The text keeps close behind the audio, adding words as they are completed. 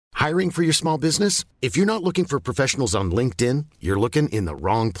Hiring for your small business? If you're not looking for professionals on LinkedIn, you're looking in the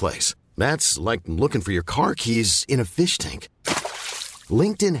wrong place. That's like looking for your car keys in a fish tank.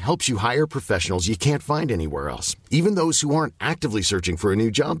 LinkedIn helps you hire professionals you can't find anywhere else, even those who aren't actively searching for a new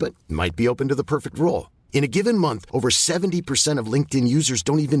job but might be open to the perfect role. In a given month, over 70% of LinkedIn users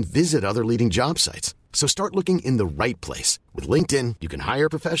don't even visit other leading job sites. So start looking in the right place. With LinkedIn, you can hire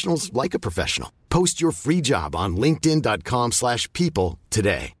professionals like a professional. Post your free job on linkedin.com/people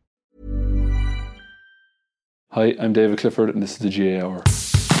today. Hi, I'm David Clifford and this is the GA Hour.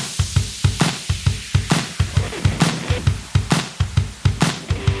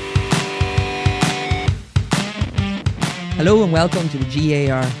 Hello and welcome to the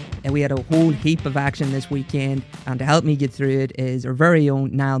GAR. And we had a whole heap of action this weekend, and to help me get through it is our very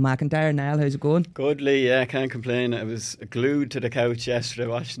own Niall McIntyre. Niall, how's it going? Good, Lee. Yeah, can't complain. I was glued to the couch yesterday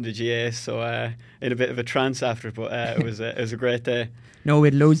watching the GA, so in a bit of a trance after it, but it was a great day. No, we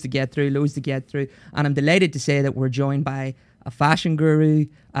had loads to get through, and I'm delighted to say that we're joined by a fashion guru,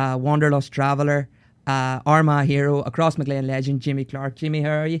 a wanderlust traveller, Armagh hero, a Crossmaglen legend, Jimmy Clarke. Jimmy,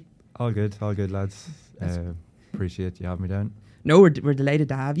 how are you? All good, lads. Appreciate you having me down. No, we're delighted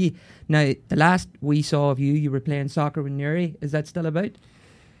to have you. Now, the last we saw of you, you were playing soccer with Newry. Is that still about?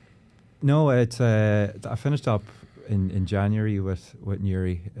 No, it's I finished up in January with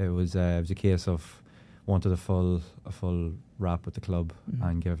Newry. It was a case of wanted a full wrap with the club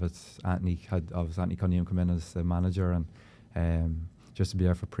and give it. Anthony Cunningham come in as the manager and just to be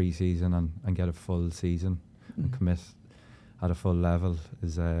there for pre-season and get a full season and commit at a full level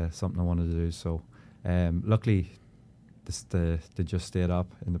is something I wanted to do. So luckily. They just stayed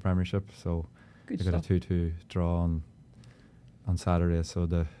up in the Premiership, so they got a 2-2 draw on Saturday, so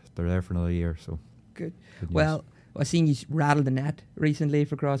they're there for another year. So good. Well, I've seen you rattle the net recently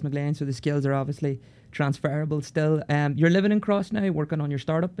for Crossmaglen, so the skills are obviously transferable still. You're living in Cross now, working on your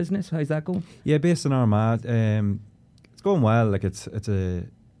startup business. How's that going? Yeah, based in Armagh. It's going well. Like it's a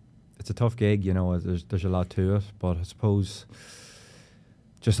tough gig, you know. There's a lot to it, but I suppose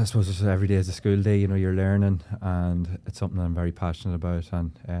every day is a school day, you know, you're learning, and it's something that I'm very passionate about.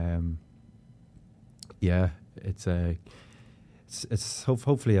 And it's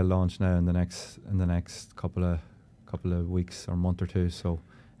hopefully a launch now in the next couple of weeks or month or two. So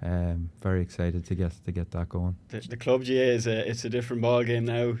very excited to get that going. The club GA it's a different ball game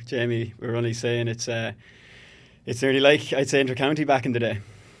now, Jamie. We're only saying it's nearly like, I'd say, inter-county back in the day.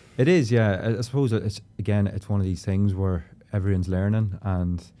 It is, yeah. I suppose it's one of these things where everyone's learning,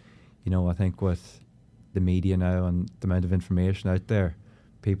 and you know, I think with the media now and the amount of information out there,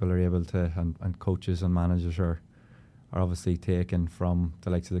 people are able to, and coaches and managers are obviously taken from the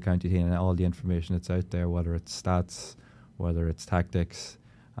likes of the county team and all the information that's out there, whether it's stats, whether it's tactics,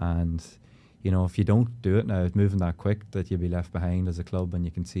 and you know, if you don't do it now, it's moving that quick that you'll be left behind as a club. And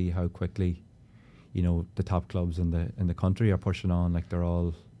you can see how quickly, you know, the top clubs in the country are pushing on. Like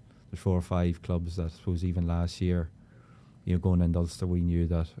there's 4 or 5 clubs that I suppose even last year, you know, going into Ulster, we knew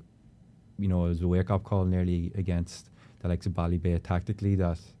that, you know, it was a wake-up call nearly against the likes of Ballybay tactically,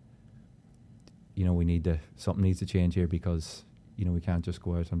 that, you know, something needs to change here, because, you know, we can't just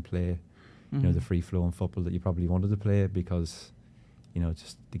go out and play, you know, the free-flowing football that you probably wanted to play, because, you know,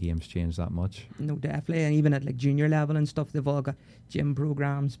 just the game's changed that much. No, definitely. And even at like junior level and stuff, they've all got gym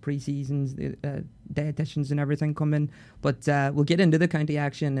programs, pre-seasons, dietitians and everything come in. But we'll get into the county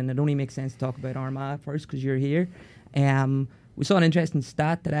action, and it only makes sense to talk about Armagh first because you're here. We saw an interesting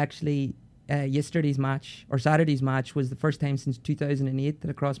stat that actually Saturday's match was the first time since 2008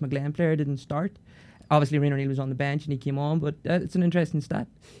 that a Crossmaglen player didn't start. Obviously, Rian O'Neill was on the bench and he came on, but it's an interesting stat.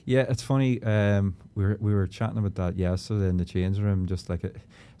 Yeah, it's funny. We were chatting about that yesterday in the change room. Just like I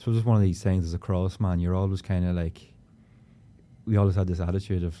suppose it's one of these things as a cross man. You're always kind of like, we always had this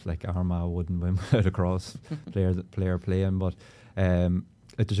attitude of like Armagh wouldn't win without a cross player playing. But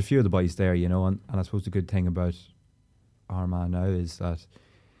there's a few of the boys there, you know, and I suppose the good thing about Armagh now is that,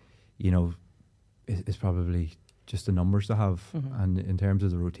 you know, it's probably just the numbers to have, and in terms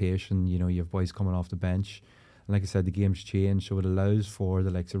of the rotation, you know, you have boys coming off the bench, and like I said, the game's changed, so it allows for the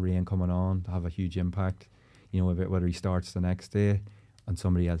likes of Rian coming on to have a huge impact, you know, whether he starts the next day and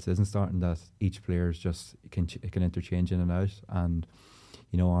somebody else isn't starting, that each player's just can interchange in and out. And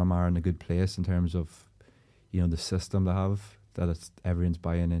you know, Armagh are in a good place in terms of, you know, the system they have, that it's everyone's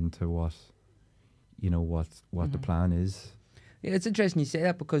buying into what the plan is. Yeah, it's interesting you say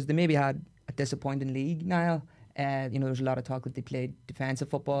that, because they maybe had a disappointing league, Niall. You know, there's a lot of talk that they played defensive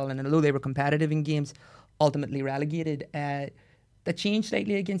football, and although they were competitive in games, ultimately relegated. That changed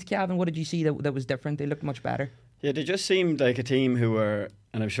slightly against Cavan. What did you see that was different? They looked much better. Yeah, they just seemed like a team who were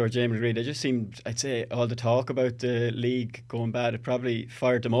and I'm sure Jamie agreed, they just seemed, I'd say, all the talk about the league going bad, it probably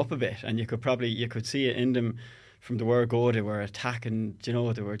fired them up a bit, and you could see it in them from the word go. They were attacking, they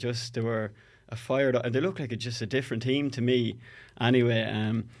were a fired up, and they looked like just a different team to me.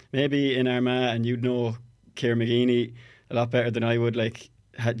 Anyway, maybe in Armagh, and you'd know Ciara McGeeney a lot better than I would. Like,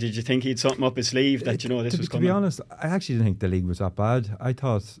 did you think he'd something up his sleeve that this was coming? To be honest, I actually didn't think the league was that bad. I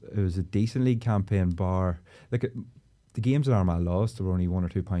thought it was a decent league campaign, bar the games that Armagh lost, there were only 1 or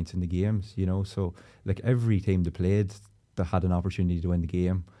 2 points in the games, so like every team they played that had an opportunity to win the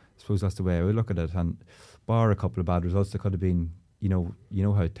game. I suppose that's the way I would look at it. And bar a couple of bad results, there could have been, you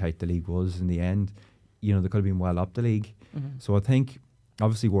know how tight the league was in the end. They could have been well up the league. Mm-hmm. So I think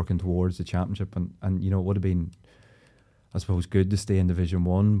obviously working towards the championship and it would have been, I suppose, good to stay in Division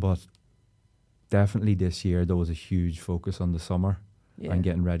 1, but definitely this year there was a huge focus on the summer and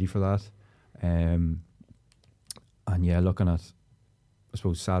getting ready for that. And looking at, I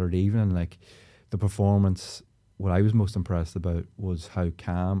suppose, Saturday evening, like the performance, what I was most impressed about was how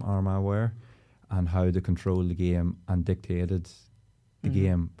calm Armagh were and how they controlled the game and dictated the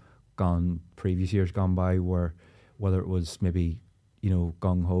game previous years gone by, where whether it was maybe,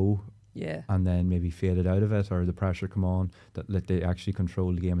 gung-ho and then maybe faded out of it, or the pressure come on, that they actually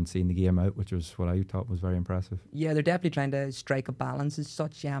controlled the game and seen the game out, which was what I thought was very impressive. Yeah, they're definitely trying to strike a balance as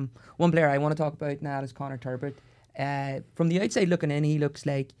such. One player I want to talk about now is Conor Turbert. From the outside looking in, he looks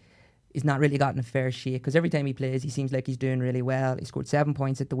like he's not really gotten a fair shake, because every time he plays, he seems like he's doing really well. He scored 7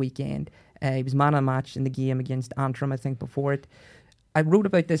 points at the weekend. He was man of the match in the game against Antrim, I think, before it. I wrote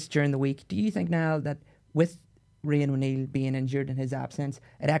about this during the week. Do you think now that with Rian O'Neill being injured in his absence,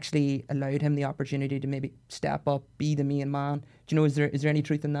 it actually allowed him the opportunity to maybe step up, be the main man? Do you know, is there any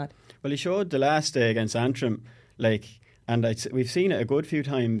truth in that? Well, he showed the last day against Antrim, and we've seen it a good few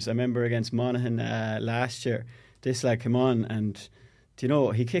times. I remember against Monaghan last year, this lad came on and,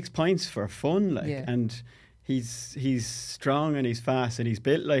 he kicks points for fun, and he's strong and he's fast and he's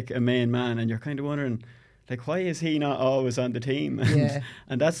built like a main man, and you're kind of wondering, why is he not always on the team?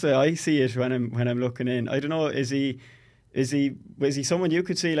 And that's the way I see it when I'm looking in. I don't know, is he someone you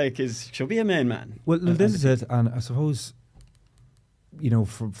could see should be a main man? Well, this is it, and I suppose,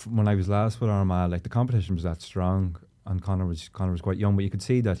 from when I was last with Armagh, the competition was that strong, and Conor was quite young, but you could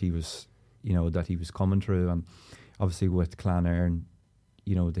see that he was, that he was coming through, and obviously with Clan Éireann,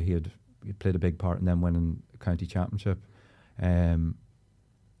 that he played a big part in them winning the county championship. And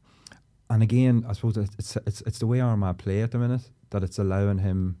again, I suppose it's the way Armagh play at the minute, that it's allowing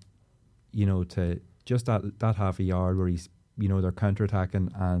him, to just that half a yard where he's, they're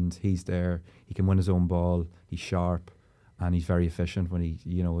counter-attacking and he's there, he can win his own ball, he's sharp, and he's very efficient when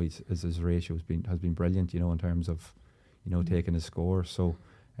his ratio has been brilliant, in terms of, taking his score. So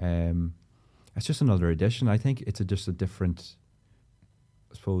it's just another addition. I think it's just a different,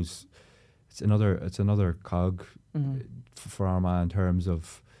 I suppose, it's another cog for Armagh in terms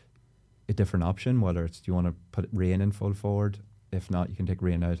of a different option, whether it's, do you want to put Rian in full forward? If not, you can take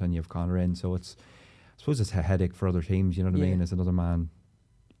Rian out and you have Conor in. So I suppose it's a headache for other teams, you know what I mean? As another man,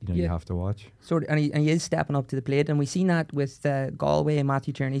 you have to watch. And he is stepping up to the plate, and we've seen that with Galway, and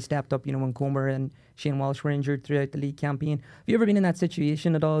Matthew Tierney stepped up, when Comer and Shane Walsh were injured throughout the league campaign. Have you ever been in that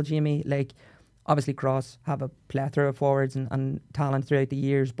situation at all, Jamie? Obviously Cross have a plethora of forwards and talent throughout the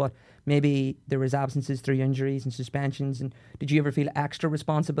years, but maybe there was absences through injuries and suspensions. And did you ever feel extra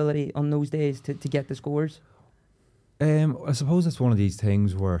responsibility on those days to get the scores? I suppose it's one of these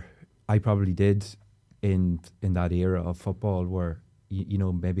things where I probably did in that era of football, where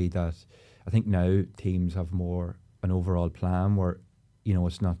maybe that I think now teams have more an overall plan where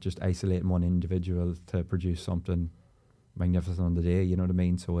it's not just isolating one individual to produce something magnificent on the day. You know what I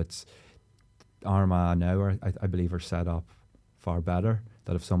mean? So it's Armagh now, I believe, are set up far better,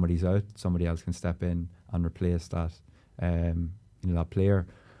 that if somebody's out, somebody else can step in and replace that that player.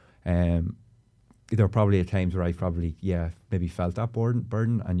 There are probably at times where I probably maybe felt that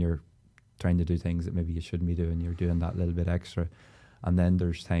burden, and you're trying to do things that maybe you shouldn't be doing, you're doing that little bit extra. And then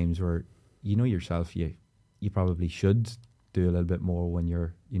there's times where yourself, you probably should do a little bit more when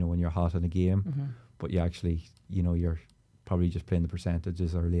you're hot in a game, but you actually you're probably just playing the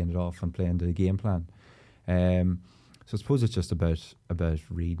percentages or laying it off and playing the game plan. So I suppose it's just about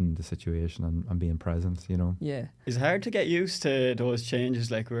reading the situation and being present, Yeah. It's hard to get used to those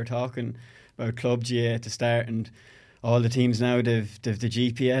changes, like we were talking about Club GA at the start, and all the teams now, they've the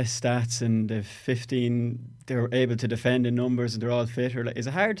GPS stats, and they've 15, they're able to defend in numbers, and they're all fitter. Is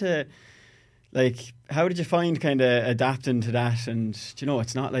it hard to, how did you find kind of adapting to that? And,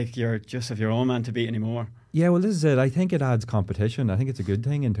 it's not like you're just have your own man to beat anymore. Yeah, well, this is it. I think it adds competition. I think it's a good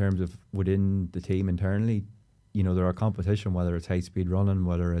thing in terms of within the team internally, you know, there are competition, whether it's high speed running,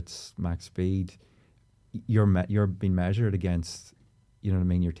 whether it's max speed, you're being measured against, you know what I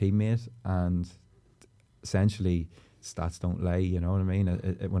mean, your teammate, and essentially stats don't lie, you know what I mean,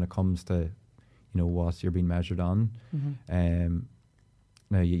 when it comes to, you know, what you're being measured on.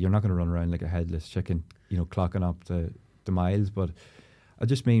 Now you're not going to run around like a headless chicken, you know, clocking up the miles, but I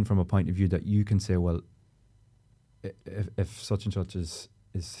just mean from a point of view that you can say, well, if such and such is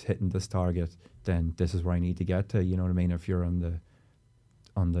hitting this target, then this is where I need to get to, you know what I mean. If you're on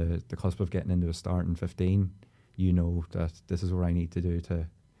the cusp of getting into a start in 15, you know that this is what I need to do to,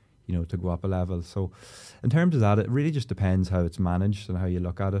 you know, to go up a level. So in terms of that, it really just depends how it's managed and how you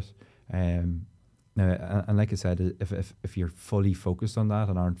look at it. Now, and like I said, if you're fully focused on that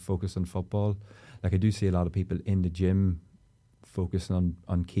and aren't focused on football, like I do see a lot of people in the gym focusing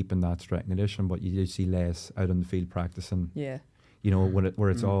on keeping that strength and condition, but you do see less out on the field practicing. Yeah. You know, where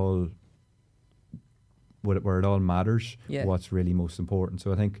it's all, where it all matters, what's really most important.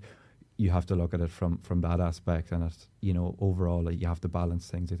 So I think you have to look at it from that aspect, and it's, you know, overall, like, you have to balance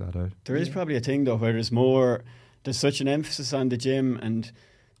things like that out. There is probably a thing though where there's such an emphasis on the gym, and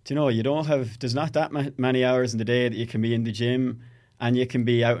you know, there's not that many hours in the day that you can be in the gym and you can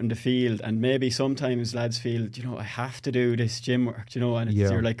be out in the field, and maybe sometimes lads feel, you know, I have to do this gym work, you know, and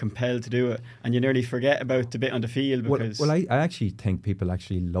you're like compelled to do it, and you nearly forget about the bit on the field because... Well, I actually think people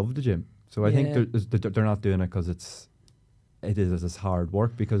actually love the gym. So I think they're not doing it because it is hard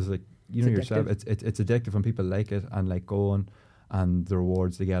work, because, like, you know yourself, it's addictive and people like it and like going, and the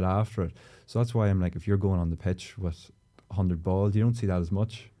rewards they get after it. So that's why I'm like, if you're going on the pitch with 100 balls, you don't see that as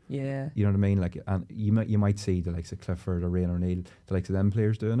much. Yeah. You know what I mean? Like, and you might see the likes of Clifford or Ryan O'Neill, the likes of them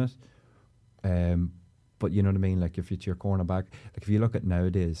players doing it. But you know what I mean? Like, if it's your cornerback, like if you look at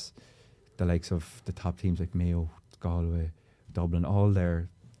nowadays, the likes of the top teams like Mayo, Galway, Dublin, all their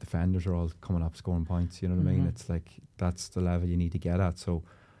defenders are all coming up scoring points. You know what I mean? It's like, that's the level you need to get at. So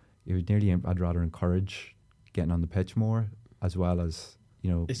I'd rather encourage getting on the pitch more, as well as, you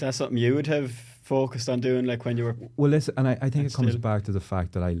know. Is that something you would have focused on doing, like when you were... Well, listen, and I think it comes back to the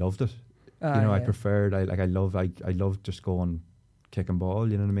fact that I loved it. I preferred, I loved just going kicking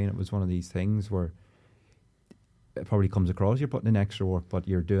ball, you know what I mean? It was one of these things where it probably comes across, you're putting in extra work, but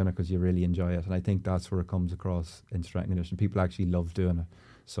you're doing it because you really enjoy it. And I think that's where it comes across in strength and conditioning. People actually love doing it.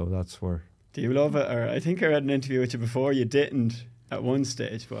 So that's where... Do you love it? Or I think I read an interview with you before, you didn't at one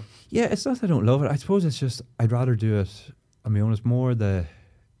stage, but... Yeah, it's not that I don't love it. I suppose it's just, I'd rather do it, I mean, it's more the...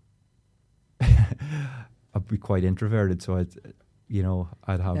 I'd be quite introverted, so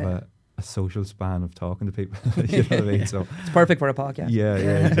I'd have a social span of talking to people. You know what I mean? So it's perfect for a podcast. Yeah,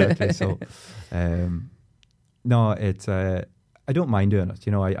 exactly. So, no, it's I don't mind doing it.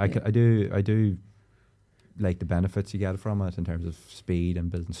 You know, I do like the benefits you get from it in terms of speed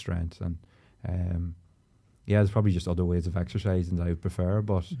and building strength, and there's probably just other ways of exercising that I would prefer,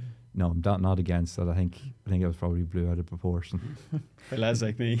 but no, I'm not against that. I think it was probably blew out of proportion. For lads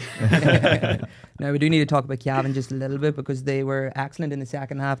like me. Now, we do need to talk about Cavan just a little bit, because they were excellent in the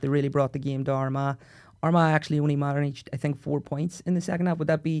second half. They really brought the game to Armagh. Armagh actually only managed, I think, 4 points in the second half. Would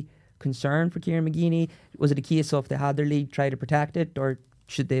that be concern for Kieran McGeeney? Was it a case of they had their lead, try to protect it, or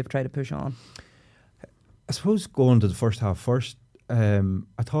should they have tried to push on? I suppose going to the first half first, I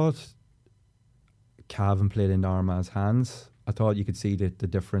thought Cavan played into Armagh's hands. I thought you could see the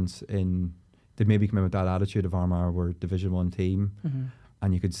difference in, they maybe come in with that attitude of Armagh were Division 1 team,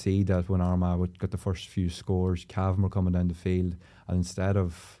 and you could see that when Armagh got the first few scores, Cavan were coming down the field, and instead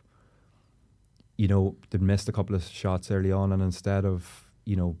of, you know, they'd missed a couple of shots early on, and instead of,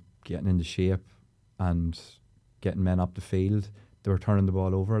 you know, getting into shape and getting men up the field, they were turning the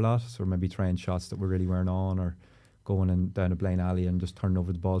ball over a lot, so maybe trying shots that really weren't on, or going in down a blind alley and just turning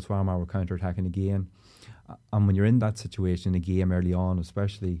over the ball, so Armagh were counter-attacking again. And when you're in that situation in a game early on,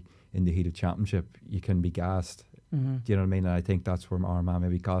 especially in the heat of championship, you can be gassed. Do you know what I mean? And I think that's where Armagh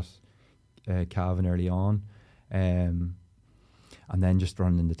maybe caught Cavan early on. And then just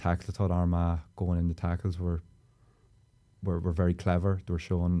running in the tackles. I thought Armagh going in the tackles were very clever. They were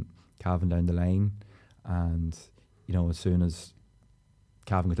showing Cavan down the line. And, you know, as soon as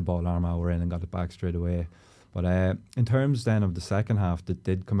Cavan got the ball, Armagh were in and got it back straight away. But in terms then of the second half, that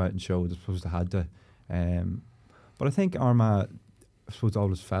did come out and show, I suppose they had to. But I think Armagh, I suppose,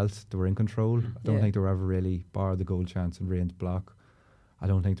 always felt they were in control. I don't think they were ever really, bar the goal chance and Rain's block, I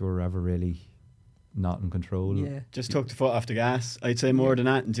don't think they were ever really not in control. Yeah. Just took the foot off the gas. I'd say more than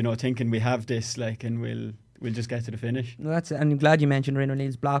that, and, you know, thinking we have this, like, and we'll just get to the finish. No, that's it. And I'm glad you mentioned Ryan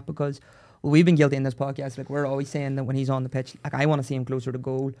O'Neill's block, because we've been guilty in this podcast. Like, we're always saying that when he's on the pitch, like, I want to see him closer to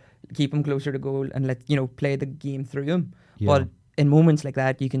goal, keep him closer to goal, and play the game through him. Yeah. But in moments like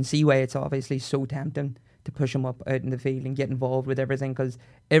that, you can see why it's obviously so tempting to push him up out in the field and get involved with everything, because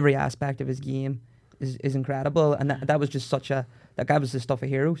every aspect of his game is incredible, and that was just that guy was the stuff of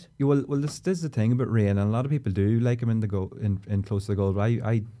heroes. Yeah, well, this is the thing about Ray, and a lot of people do like him in the goal, in close to the goal. But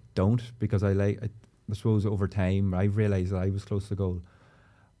I don't, because I suppose over time I've realised that I was close to the goal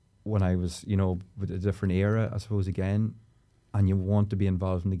when I was, with a different era, I suppose, again, and you want to be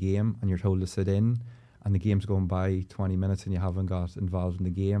involved in the game, and you're told to sit in, and the game's going by 20 minutes and you haven't got involved in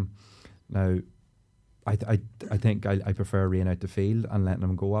the game. Now, I think I prefer Rain out the field and letting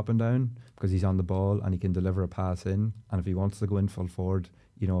him go up and down, because he's on the ball and he can deliver a pass in, and if he wants to go in full forward,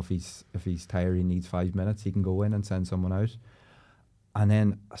 if he's tired, he needs 5 minutes, he can go in and send someone out. And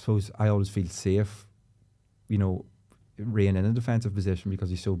then I suppose I always feel safe, Rain in a defensive position,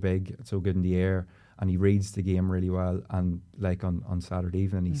 because he's so big, so good in the air, and he reads the game really well. And like on Saturday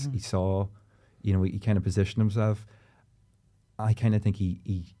evening, he saw, he kind of positioned himself. I kind of think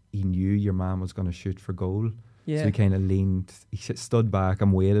he knew your man was going to shoot for goal. Yeah. So he kind of leaned, he stood back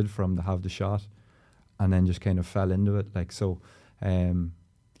and waited for him to have the shot, and then just kind of fell into it. I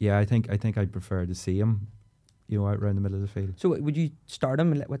think I'd prefer to see him, out around the middle of the field. So would you start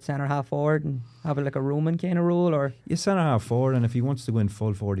him with centre half forward and have it like a Roman kind of role, or? Yeah, centre half forward, and if he wants to go in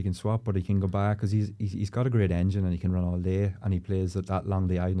full forward, he can swap, but he can go back, because he's got a great engine and he can run all day, and he plays that long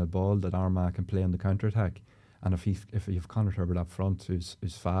diagonal ball that Armagh can play on the counter attack. And if you've Conor Turbot up front who's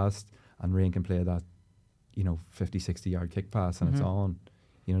fast, and Rain can play that, 50-60 yard kick pass, and it's on.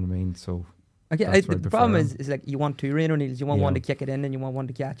 You know what I mean? So okay, the problem is like you want two Rain O'Neills. You want one to kick it in, and you want one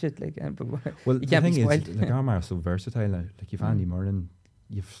to catch it. Well, the thing is, Armagh are so versatile now. Like you've Andy Murnan,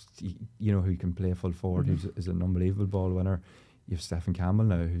 who can play full forward, who's an unbelievable ball winner. You've Stephen Campbell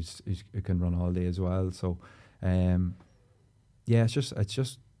now, who can run all day as well. So, it's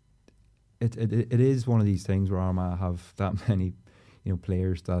just. It is one of these things where Armagh have that many,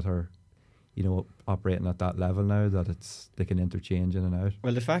 players that are, operating at that level now, that they can interchange in and out.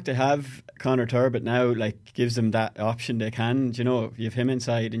 Well, the fact they have Conor Turbot now, gives them that option. They can, you have him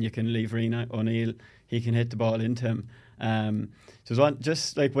inside, and you can leave Rian O'Neill. He can hit the ball into him.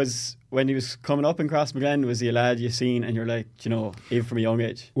 Was when he was coming up in Crossmaglen, was he a lad you seen and you're like, even from a young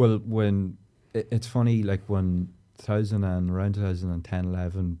age? Well, when it's funny, when around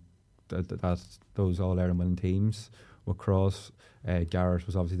 2010-11. Those All-Ireland winning teams were Cross. Garrett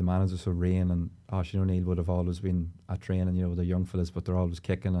was obviously the manager, so Rain and Oisin O'Neill would have always been at training. They're young fellas, but they're always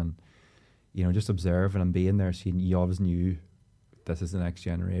kicking, and just observing and being there. So you always knew this is the next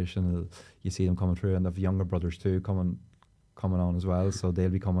generation. You see them coming through, and they've younger brothers too coming on as well. So they'll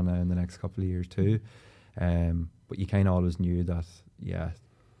be coming in the next couple of years too. But you kind of always knew that,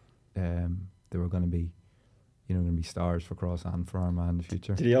 they were going to be. Going to be stars for Cross and for Armagh in the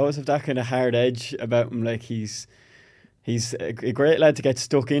future. Did he always have that kind of hard edge about him? Like he's a great lad to get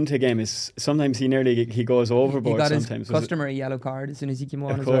stuck into a game. Sometimes he goes overboard. He got sometimes his customary yellow card as soon as he came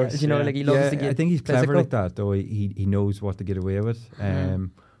on. Of course, he loves to get. I think he's clever physical. like that, though. He knows what to get away with.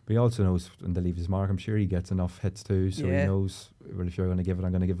 But he also knows when to leave his mark. I'm sure he gets enough hits too, so he knows, well, if you're going to give it,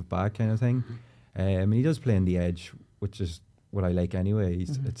 I'm going to give it back, kind of thing. And he does play on the edge, which is what I like anyway.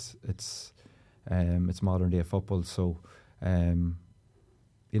 It's modern day football, so I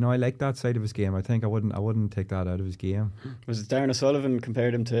like that side of his game. I think I wouldn't take that out of his game. Was it Darren O'Sullivan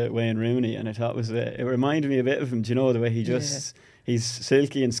compared him to Wayne Rooney, and I thought it reminded me a bit of him. The way he just he's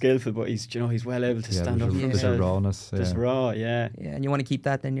silky and skillful, but he's well able to stand up for himself. There's a rawness, just raw, yeah, and you want to keep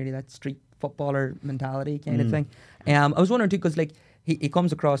that then, nearly that street footballer mentality kind of thing. I was wondering too, because he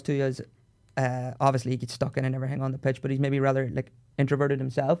comes across to you as obviously he gets stuck in and everything on the pitch, but he's maybe rather introverted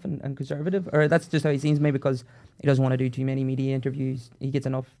himself and conservative, or that's just how he seems, maybe because he doesn't want to do too many media interviews. He gets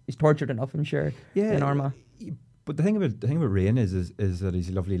enough, he's tortured enough, I'm sure, in Armagh. But the thing about Rain is that he's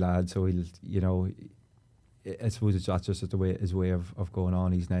a lovely lad, so he'll, I suppose that's just his way of going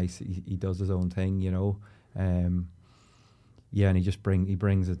on. He's nice, he does his own thing, and he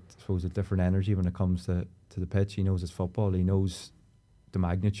brings I suppose a different energy when it comes to the pitch. He knows his football, he knows the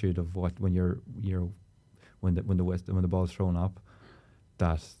magnitude of what when the ball's thrown up,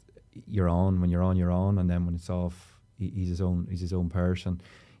 that you're on. When you're on, and then when it's off, he's his own person.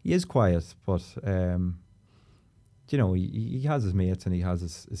 He is quiet, but he has his mates and he has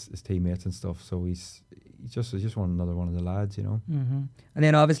his teammates and stuff. So he's just another one of the lads, And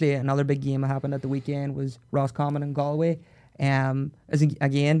then obviously another big game that happened at the weekend was Roscommon and Galway.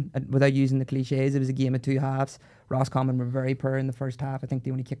 Again, without using the cliches, it was a game of two halves. Roscommon were very poor in the first half. I think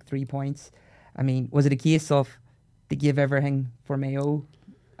they only kicked 3 points. I mean, was it a case of they gave everything for Mayo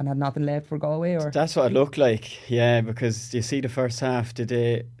and had nothing left for Galway? Or that's what it looked like, because you see the first half,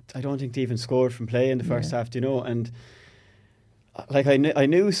 I don't think they even scored from play in the first half, and like I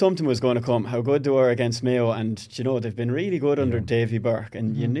knew something was going to come. How good they were against Mayo, and you know they've been really good under Davy Burke,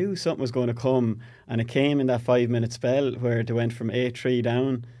 and you knew something was going to come, and it came in that 5-minute spell where they went from 8-3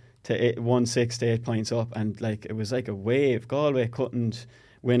 down to 1-6 to 8 points up, and like it was like a wave. Galway couldn't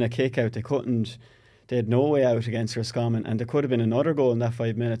win a kick out. They had no way out against Roscommon, and there could have been another goal in that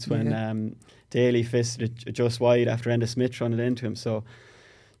 5 minutes when Daly fisted it just wide after Enda Smith running into him. So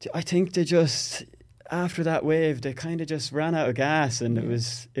I think they just, after that wave, they kind of just ran out of gas, and it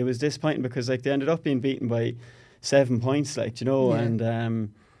was disappointing because like they ended up being beaten by 7 points, like, you know,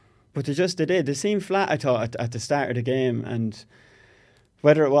 and but they seemed flat, I thought, at the start of the game, and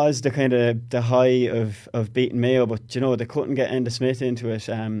whether it was the kind of the high of beating Mayo, but you know they couldn't get Enda Smith into it.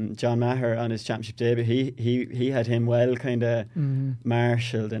 John Maher on his championship debut, he had him well kind of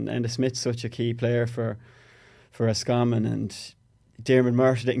marshalled, and Enda Smith's such a key player for Roscommon, and Diarmuid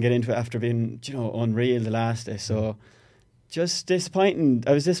Murtagh didn't get into it after being, you know, unreal the last day. So just disappointing.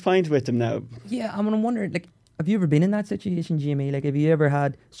 I was disappointed with them now. Yeah, I'm wondering, like, have you ever been in that situation, Jimmy? Like, have you ever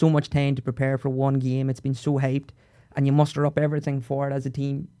had so much time to prepare for one game? It's been so hyped, and you muster up everything for it as a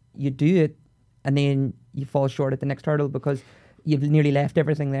team. You do it, and then you fall short at the next hurdle because you've nearly left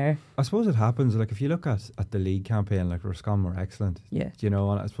everything there. I suppose it happens. Like, if you look at the league campaign, like Roscommon were excellent. Yeah. You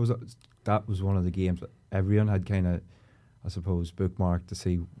know, and I suppose that was one of the games that everyone had kind of, I suppose, bookmarked to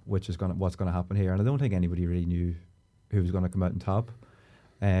see what's going to happen here. And I don't think anybody really knew who was going to come out on top.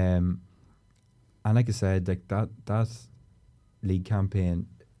 And like I said, like that league campaign,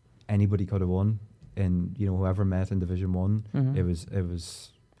 anybody could have won. And you know, whoever met in Division 1, it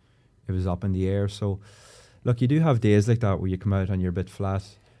was up in the air. So look, you do have days like that where you come out and you're a bit flat,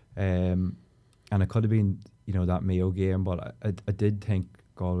 and it could have been, you know, that Mayo game, but I did think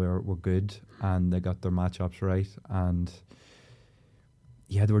Galway were good and they got their matchups right, and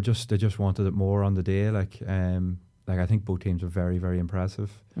yeah, they just wanted it more on the day. Like I think both teams were very, very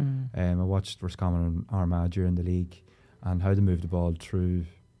impressive. I watched Roscommon and Armagh during the league and how they moved the ball through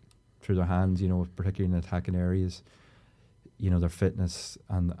their hands, you know, particularly in attacking areas. You know, their fitness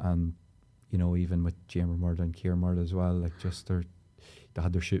and you know, even with Jamer Murdo and Kieran Murdo as well, like just they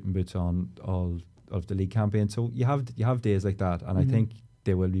had their shooting boots on all of the league campaign. So you have days like that, and I think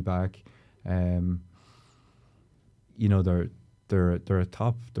they will be back. You know, they're a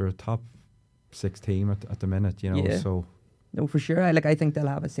top 6 team at the minute, you know. Yeah. So no, for sure. I think they'll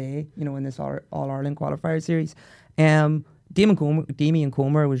have a say, you know, in this All Ireland qualifier series. Damien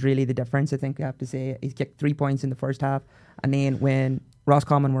Comer was really the difference, I think I have to say. He's kicked 3 points in the first half, and then when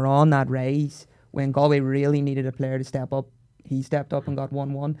Roscommon were on that rise, when Galway really needed a player to step up, he stepped up and got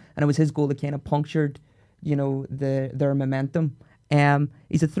 1-1, and it was his goal that kind of punctured, you know, their momentum.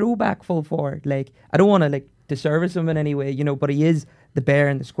 He's a throwback full forward. Like, I don't want to like disservice him in any way, you know, but he is the bear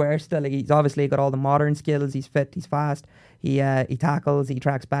in the square still. Like, he's obviously got all the modern skills. He's fit, he's fast, he tackles, he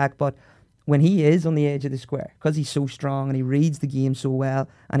tracks back, but when he is on the edge of the square, because he's so strong and he reads the game so well,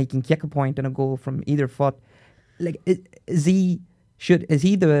 and he can kick a point and a goal from either foot, like, is he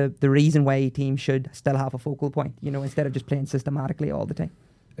the reason why a team should still have a focal point, you know, instead of just playing systematically all the time?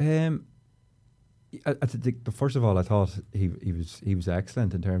 First of all, I thought he was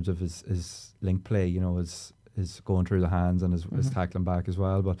excellent in terms of his link play, you know, his going through the hands and his tackling back as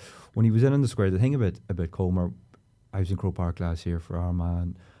well. But when he was in the square, the thing about Comer, I was in Croke Park last year for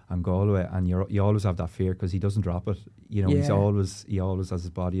Armagh and Galway, and you always have that fear because he doesn't drop it. You know, he always has his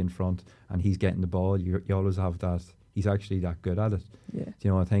body in front, and he's getting the ball. You always have that. He's actually that good at it. Yeah.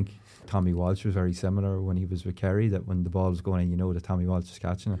 You know, I think Tommy Walsh was very similar when he was with Kerry, that when the ball was going in, you know that Tommy Walsh is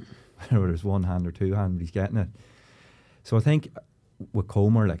catching it, whether it's one hand or two hand, but he's getting it. So I think with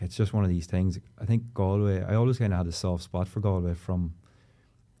Comer, like, it's just one of these things. I think Galway, I always kind of had a soft spot for Galway from,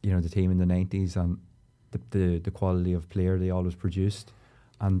 you know, the team in the 90s and the quality of player they always produced.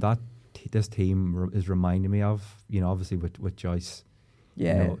 And that this team is reminding me of, you know, obviously with Joyce,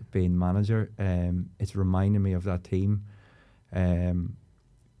 you know, being manager, it's reminding me of that team. And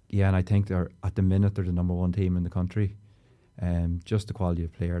I think at the minute they're the number 1 team in the country. Just the quality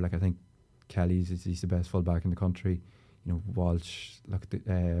of player. Like, I think Kelly's he's the best fullback in the country. You know, Walsh,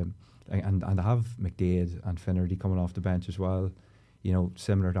 and they have McDade and Finnerty coming off the bench as well. You know,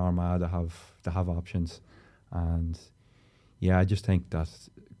 similar to Armagh, they have options. And yeah, I just think that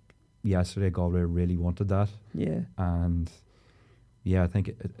yesterday Galway really wanted that. Yeah. And yeah, I think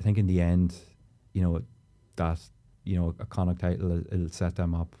in the end, you know, that, you know, a Connacht title, it'll set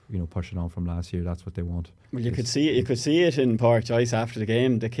them up, you know, pushing on from last year. That's what they want. Well, you could see it in Páirc Joyce after the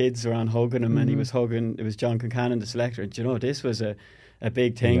game. The kids were on hugging him, and he was hugging. It was John Concannon, the selector. And, you know, this was a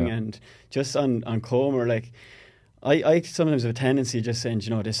big thing. Yeah. And just on Comer, like, I sometimes have a tendency of just saying,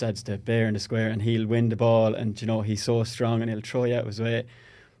 you know, this adds the bear in the square and he'll win the ball and, you know, he's so strong and he'll throw you out his way.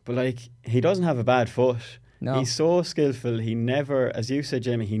 But, like, he doesn't have a bad foot. No. He's so skillful. He never, as you said,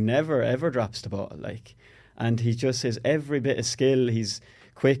 Jamie, he never ever drops the ball. Like, and he just has every bit of skill. He's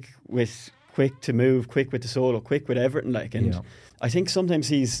quick to move, quick with the solo, quick with everything. Like, and I think sometimes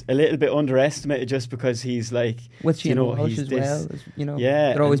he's a little bit underestimated just because he's like, with you know, Walsh he's as this, well. You know,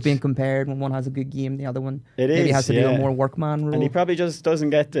 yeah, they're always being compared. When one has a good game, the other one maybe has to do a more workman role. And he probably just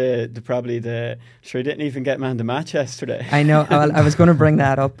doesn't get the sure, he didn't even get man of the match yesterday. I know. Well, I was going to bring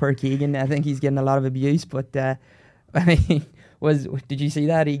that up per Keegan. I think he's getting a lot of abuse, but I mean, did you see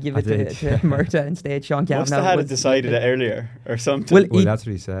that? He gave it to Murta instead. Sean Kavanagh must have had it decided it earlier or something. Well, that's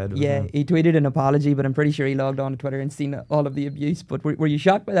what he said. Yeah, he tweeted an apology, but I'm pretty sure he logged on to Twitter and seen all of the abuse. But were you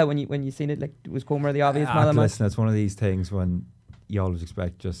shocked by that when you seen it? Like, was Comer the obvious man of the match? Listen, it's one of these things when you always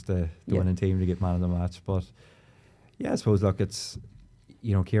expect just the winning team to get man of the match. But yeah, I suppose, look, it's,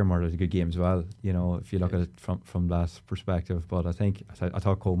 you know, Kieran Murray had a good game as well, you know, if you look at it from that perspective. But I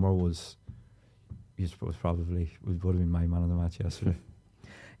thought Comer would have been my man of the match yesterday.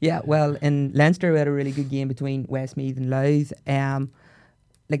 Yeah, well, in Leinster we had a really good game between Westmeath and Louth.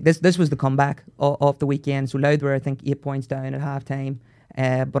 Like this was the comeback of the weekend. So Louth were, I think, 8 points down at half time.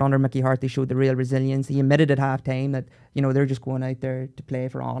 But under Mickey Hart they showed the real resilience. He admitted at half time that, you know, they're just going out there to play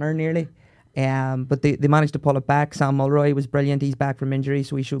for honour nearly. But they managed to pull it back. Sam Mulroy was brilliant. He's back from injury,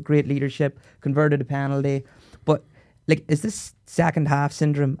 so he showed great leadership, converted a penalty. But like, is this second half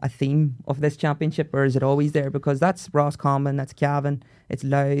syndrome a theme of this championship, or is it always there? Because that's Roscommon, that's Cavan, it's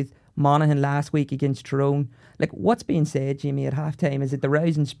Louth, Monaghan last week against Tyrone. Like, what's being said, Jimmy, at half time? Is it the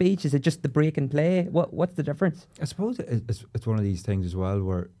rousing speech? Is it just the break and play? What's the difference? I suppose it's one of these things as well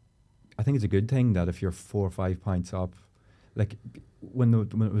where I think it's a good thing that if you're 4 or 5 points up, like when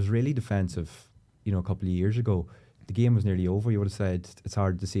it was really defensive, you know, a couple of years ago, the game was nearly over. You would have said it's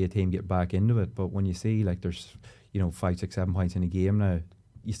hard to see a team get back into it. But when you see, like, there's, you know, 5, 6, 7 points in a game now,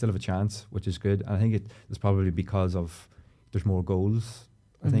 you still have a chance, which is good. And I think it's probably because of there's more goals,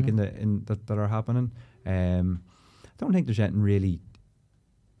 I think, in that are happening. I don't think there's anything really,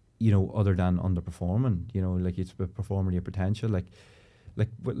 you know, other than underperforming. You know, like, it's performing your potential. Like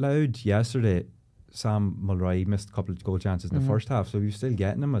with Louth yesterday, Sam Mulroy missed a couple of goal chances in the first half, so he was still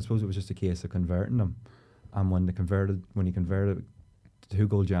getting them. I suppose it was just a case of converting them. And when he converted 2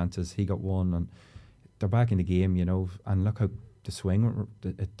 goal chances, he got one, and they're back in the game, you know. And look how the swing,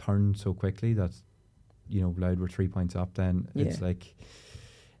 it turned so quickly that, you know, Louth were 3 points up then. It's like,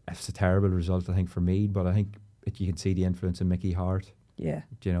 it's a terrible result, I think, for Meath, but I think you can see the influence of Mickey Hart. Yeah.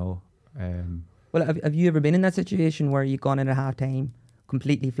 You know. Well, have you ever been in that situation where you've gone in at half time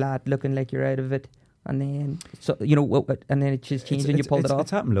completely flat, looking like you're out of it, and then, so, you know, and then it just changed and you pulled it off?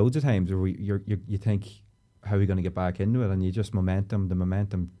 It's happened loads of times where you think, how are we going to get back into it? And you just the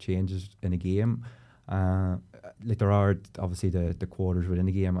momentum changes in a game. Like, there are obviously the quarters within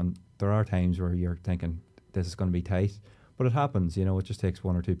the game, and there are times where you're thinking this is going to be tight, but it happens, you know. It just takes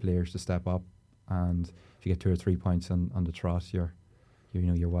 1 or 2 players to step up, and if you get 2 or 3 points on the trot, you're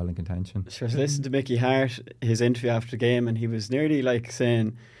well in contention. Sure, so listen to Mickey Hart, his interview after the game, and he was nearly like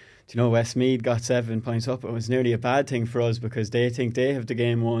saying, do you know, Westmeath got 7 points up. It was nearly a bad thing for us because they think they have the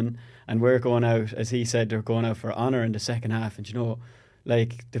game won, and we're going out, as he said, they're going out for honour in the second half. And, you know,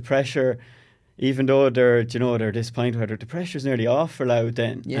 like, the pressure, even though they're disappointed, the pressure's nearly off for Louth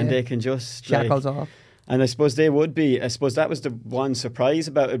then, and they can just shackles off. And I suppose they would be. I suppose that was the one surprise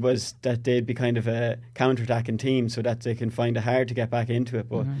about it, was that they'd be kind of a counter-attacking team, so that they can find it hard to get back into it.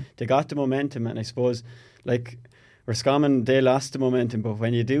 But they got the momentum, and I suppose, like, Roscommon, they lost the momentum. But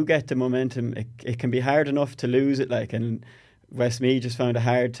when you do get the momentum, it can be hard enough to lose it. Like, and Westmeath just found it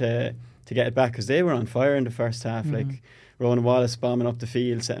hard to get it back because they were on fire in the first half. Like, Ronan Wallace bombing up the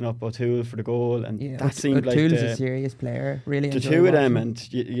field, setting up O'Toole for the goal, and that seemed like O'Toole's a serious player. Really, the two of them,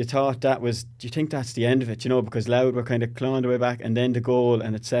 and you thought that was. Do you think that's the end of it? You know, because Louth were kind of clawing their way back, and then the goal,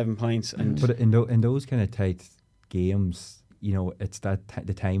 and it's 7 points. And but in those kind of tight games, you know, it's that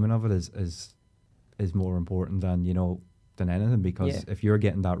the timing of it is more important than, you know, than anything, because if you're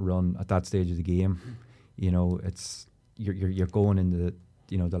getting that run at that stage of the game, you know, it's you're going into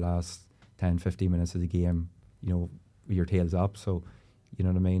the last 10-15 minutes of the game, you know, your tail's up. So, you know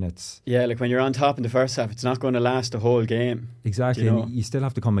what I mean? It's like when you're on top in the first half, it's not going to last the whole game. Exactly, you know? And you still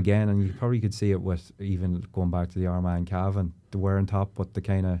have to come again, and you probably could see it with even going back to the Armagh and Cavan. They were on top, but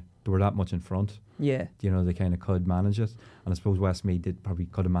they were that much in front. Yeah, you know, they kind of could manage it, and I suppose Westmeath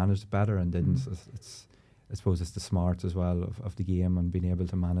could have managed it better and didn't. I suppose it's the smarts as well of the game and being able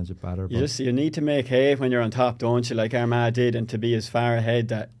to manage it better. You need to make hay when you're on top, don't you? Like Armagh did, and to be as far ahead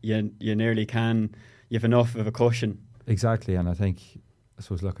that you nearly can. you have enough of a cushion. Exactly, and I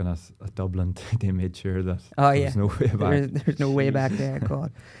suppose looking at Dublin, they made sure that there's no way back. There's no way back there,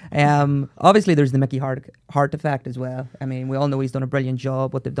 God. Obviously, there's the Mickey Hart effect as well. I mean, we all know he's done a brilliant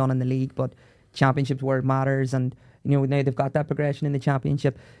job, what they've done in the league, but championships where it matters, and now they've got that progression in the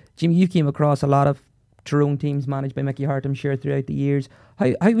championship. Jimmy, you came across a lot of Tyrone teams managed by Mickey Hart, I'm sure, throughout the years.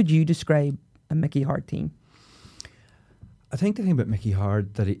 How would you describe a Mickey Hart team? I think the thing about Mickey Hart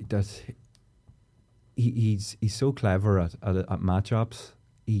he's so clever at matchups.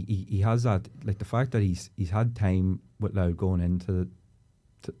 He has that, like the fact that he's had time with Louth going into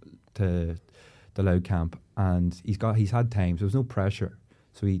to the Louth camp, and he's had time, so there's no pressure.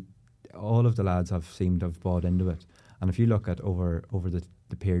 So all of the lads have seemed to have bought into it. And if you look at over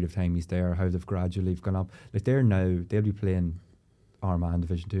the period of time he's there, how they've gradually gone up. Like they'll be playing Armagh in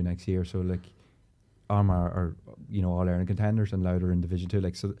Division 2 next year. So like Armagh are All Ireland contenders, and Louth are in Division 2.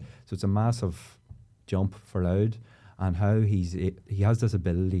 Like so it's a massive jump for Louth, and how he has this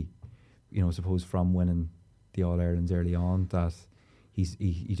ability, I suppose from winning the All Irelands early on, that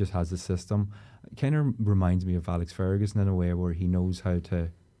he just has the system. It kind of reminds me of Alex Ferguson in a way, where he knows how to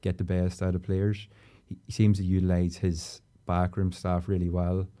get the best out of players. He seems to utilise his backroom staff really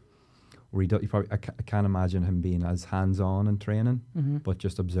well. Where I can't imagine him being as hands-on in training, but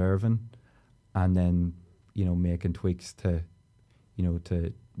just observing, and then making tweaks to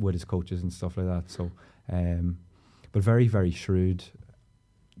with his coaches and stuff like that. So, but very, very shrewd,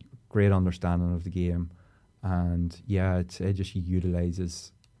 great understanding of the game, and it just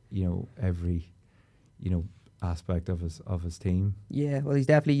utilises every aspect of his team. Yeah, well, he's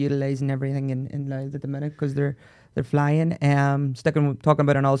definitely utilising everything in Louth at the minute, because they're flying. Talking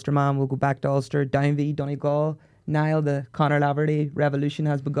about an Ulster man, we'll go back to Ulster. Downvie, Donegal, Niall, the Conor Laverty revolution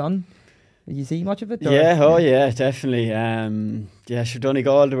has begun. Did you see much of it? Yeah, definitely. Sure,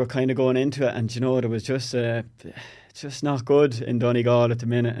 Donegal, they were kind of going into it, and there was just not good in Donegal at the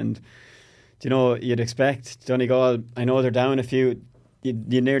minute, and you'd expect Donegal, I know they're down a few.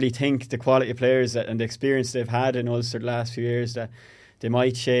 You nearly think the quality of players and the experience they've had in Ulster the last few years that they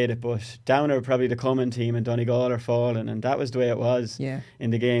might shade it, but down are probably the coming team, and Donegal are falling, and that was the way it was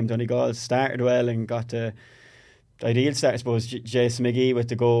in the game. Donegal started well and got the ideal start, I suppose. Jason McGee with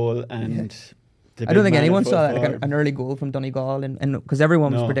the goal, and I don't think anyone saw that, an early goal from Donegal, and because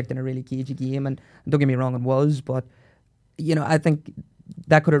everyone was predicting a really cagey game, and don't get me wrong, it was, but I think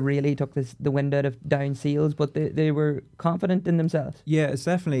that could have really took the wind out of Down Seals, but they were confident in themselves. Yeah, it's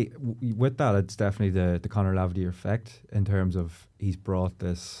definitely, with that, it's definitely the Conor Laverty effect, in terms of he's brought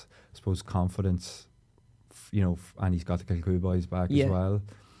this, I suppose, confidence, and he's got the Kilcoo boys back as well.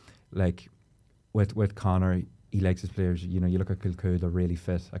 Like, with Conor, he likes his players. You look at Kilcoo, they're really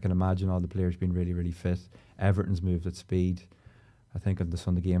fit. I can imagine all the players being really, really fit. Everton's moved at speed. I think on the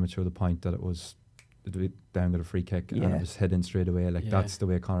Sunday game it showed the point that it was down to the free kick and it was hit in straight away. That's the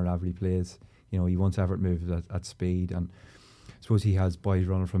way Conor Laverty plays. He wants Everton moved at speed, and I suppose he has boys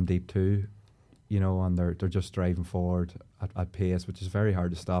running from deep too, and they're just driving forward at pace, which is very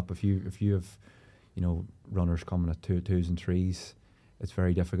hard to stop. If you have runners coming at twos and threes, it's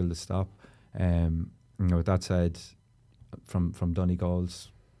very difficult to stop. With that said, from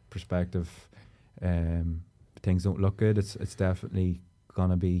Donegal's perspective, things don't look good. It's definitely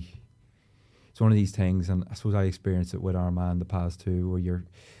gonna be. It's one of these things, and I suppose I experienced it with Armagh in the past too, where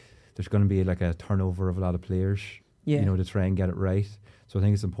there's going to be like a turnover of a lot of players, to try and get it right. So I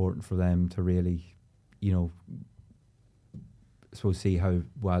think it's important for them to really, I suppose, see how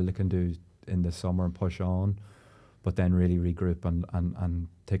well they can do in the summer and push on, but then really regroup and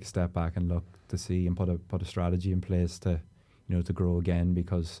take a step back and look to see and put a strategy in place to grow again,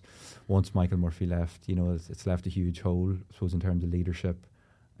 because once Michael Murphy left, it's left a huge hole, I suppose, in terms of leadership.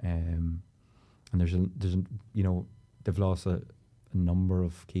 And there's they've lost a number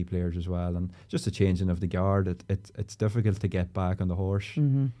of key players as well, and just a changing of the guard. It's difficult to get back on the horse.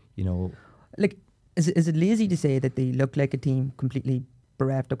 Like, is it lazy to say that they look like a team completely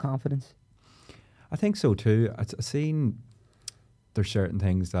bereft of confidence? I think so too. I've seen there's certain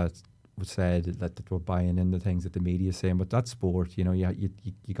things that was said that we're buying into things that the media is saying, but that's sport. You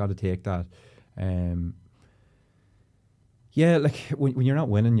got to take that. Like when you're not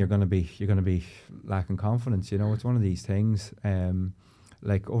winning, you're gonna be lacking confidence. It's one of these things.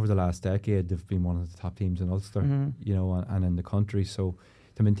 Like over the last decade, they've been one of the top teams in Ulster, and in the country. So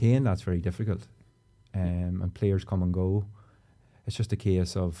to maintain that's very difficult. And players come and go. It's just a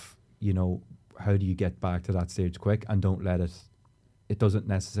case of how do you get back to that stage quick, and don't let it. It doesn't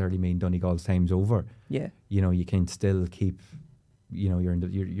necessarily mean Donegal's time's over. Yeah. You can still keep. You're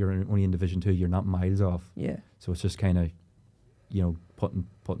only in Division 2. You're not miles off. Yeah. So it's just kind of.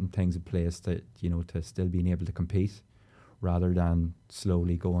 putting things in place to still being able to compete, rather than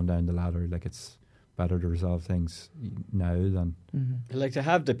slowly going down the ladder. Like, it's better to resolve things now than like to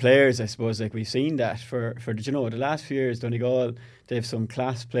have the players. I suppose like we've seen that for the last few years. Donegal, they have some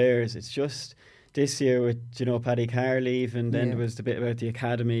class players. It's just this year with Paddy Carr leaving, then there was the bit about the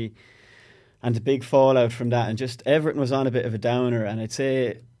academy and the big fallout from that, and just everything was on a bit of a downer. And I'd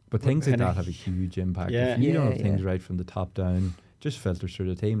say, but things like that have a huge impact. Yeah. If you don't have things right from the top down, just filters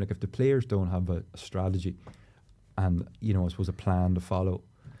through the team. Like, if the players don't have a strategy and I suppose a plan to follow,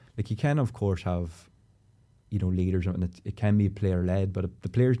 like, you can of course have leaders, and it can be player led, but the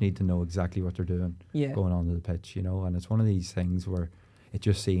players need to know exactly what they're doing going onto the pitch. And it's one of these things where it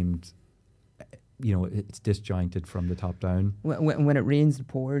just seemed it's disjointed from the top down. When it rains, it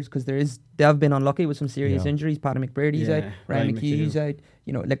pours, because they have been unlucky with some serious injuries. Paddy McBurdy's out, Ryan McHugh's out.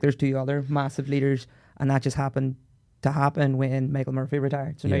 Like, there's two other massive leaders, and that just happened to happen when Michael Murphy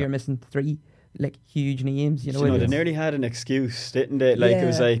retired. So now you're missing three like huge names. They nearly had an excuse, didn't they? Like, it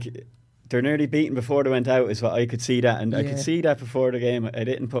was like they're nearly beaten before they went out, is what I could see that. And I could see that before the game. I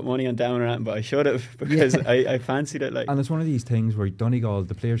didn't put money on down or anything, but I should have, because I fancied it. Like, and it's one of these things where Donegal,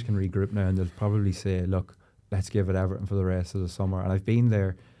 the players can regroup now, and they'll probably say, look, let's give it Everton for the rest of the summer. And I've been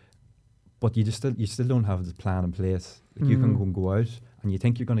there, but you still don't have the plan in place. Like, you can go out and you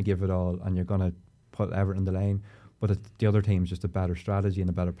think you're going to give it all and you're going to put Everton in the lane, but the other team's just a better strategy and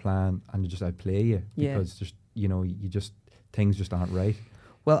a better plan, and they just outplay you because things just aren't right.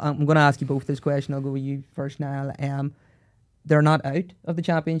 Well, I'm going to ask you both this question. I'll go with you first, Niall. They're not out of the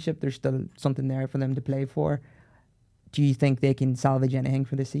championship. There's still something there for them to play for. Do you think they can salvage anything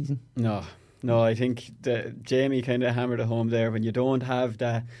for this season? No. I think Jamie kind of hammered it home there. When you don't have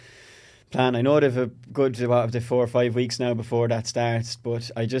that plan, I know they've a good 4 or 5 weeks now before that starts,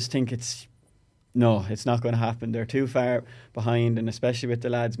 but I just think it's not going to happen. They're too far behind, and especially with the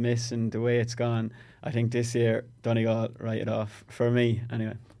lads missing the way it's gone, I think this year Donegal write it off, for me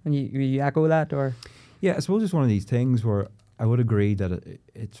anyway. And you echo that, or? Yeah, I suppose it's one of these things where I would agree that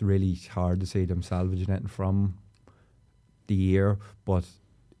it's really hard to see them salvaging it from the year, but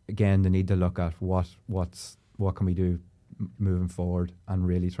again, they need to look at what can we do moving forward and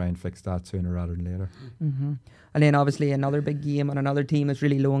really try and fix that sooner rather than later. Mm-hmm. And then obviously another big game on another team that's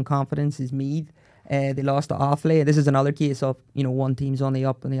really low in confidence is Meath. They lost to Offaly. This is another case of one team's on the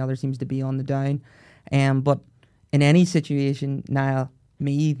up and the other seems to be on the down. But in any situation now,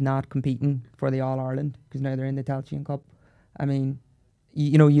 Meath not competing for the All Ireland because now they're in the Tailteann Cup. I mean,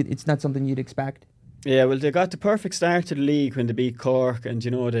 it's not something you'd expect. Yeah, well, they got the perfect start to the league when they beat Cork, and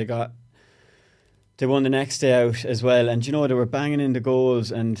they won the next day out as well, and they were banging in the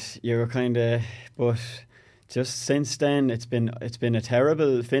goals, and you were kind of, but just since then it's been a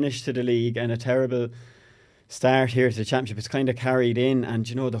terrible finish to the league and a terrible start here to the championship. It's kind of carried in, and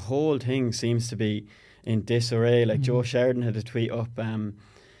the whole thing seems to be in disarray. Like Joe Sheridan had a tweet up.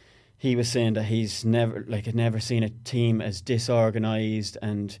 He was saying that he's had never seen a team as disorganised,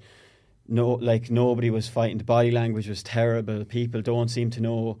 and nobody was fighting. The body language was terrible. People don't seem to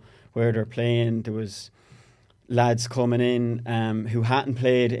know where they're playing. There was lads coming in who hadn't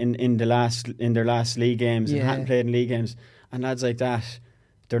played in their last league games and hadn't played in league games, and lads like that,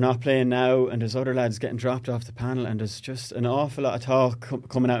 they're not playing now, and there's other lads getting dropped off the panel, and there's just an awful lot of talk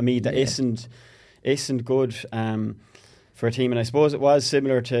coming out of me that isn't good for a team. And I suppose it was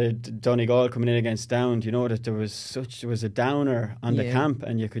similar to Donegal coming in against Down, that there was a downer on the camp,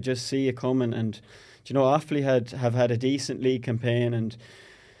 and you could just see it coming. And Offaly have had a decent league campaign, and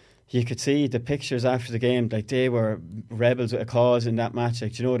you could see the pictures after the game, like they were rebels with a cause in that match.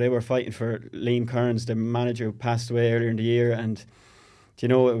 Like, they were fighting for Liam Kearns, the manager who passed away earlier in the year, and it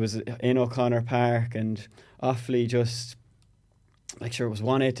was in O'Connor Park, and Offaly just, like, sure, it was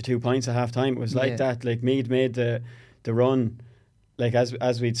 1-8 to 2 points at half time. It was like that. Like, Meath made the run, like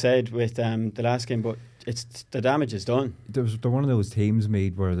as we'd said with the last game, but the damage is done. They're one of those teams,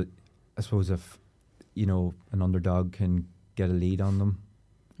 Meath, where I suppose if an underdog can get a lead on them,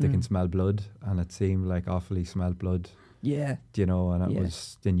 they can smell blood, and it seemed like Offaly smelled blood. Yeah. And it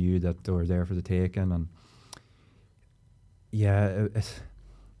was, they knew that they were there for the taking, and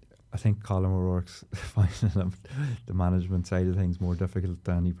I think Colin O'Rourke's finding the management side of things more difficult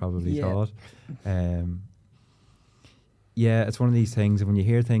than he probably thought. It's one of these things, and when you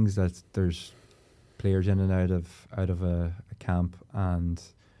hear things that there's players in and out of a camp, and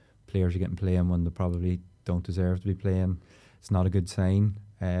players are getting playing when they probably don't deserve to be playing, it's not a good sign.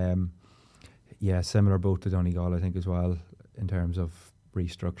 Similar boat to Donegal, I think, as well, in terms of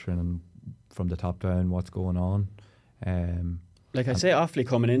restructuring and from the top down what's going on. like I'd say Offaly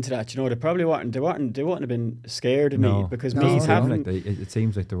coming into that, you know, they probably weren't. They wouldn't have been scared of Meath because Meath haven't. It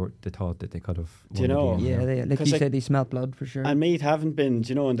seems like they thought that they could have. Do you know? Yeah, like you said, they smelt blood for sure. And Meath haven't been,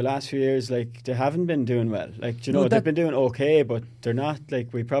 you know, in the last few years, like they haven't been doing well. Like, you know, they've been doing okay, but they're not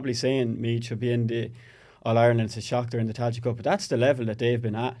like we're probably saying Meath should be in the All Ireland. It's a shock they're in the Tailteann Cup, but that's the level that they've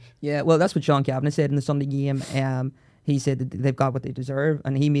been at. Yeah, well, that's what Sean Kavanagh said in the Sunday game. He said that they've got what they deserve,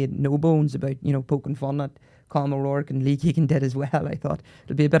 and he made no bones about, you know, poking fun at Colm O'Rourke, and Lee Keegan did as well. I thought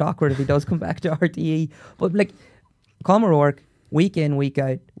it'll be a bit awkward if he does come back to RTE. But like Colm O'Rourke, week in, week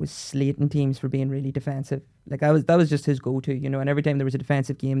out, was slating teams for being really defensive. Like that was just his go-to, you know. And every time there was a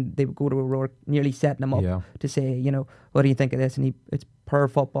defensive game, they would go to O'Rourke, nearly setting him up to say, you know, what do you think of this? And it's per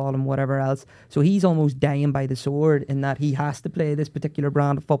football and whatever else. So he's almost dying by the sword in that he has to play this particular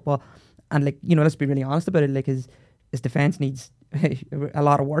brand of football. And like, you know, let's be really honest about it. Like his defence needs a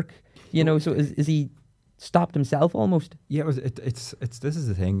lot of work, you know. So is he stopped himself almost? Yeah, it's this is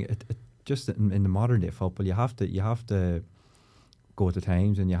the thing. It just in the modern day football, you have to go with the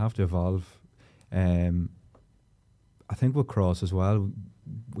times and you have to evolve. I think with Cross as well,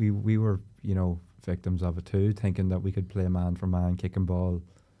 we were, you know, victims of it too, thinking that we could play man for man, kicking ball.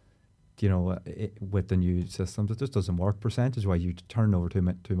 You know, with the new systems, it just doesn't work. Percentage wise, you turn over too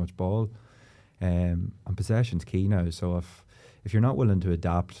much ball, and possession's key now. So if you're not willing to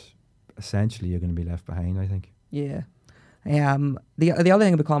adapt, essentially you're going to be left behind, I think. Yeah. The other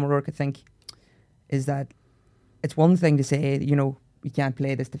thing about Colm O'Rourke, I think, is that it's one thing to say, you know, we can't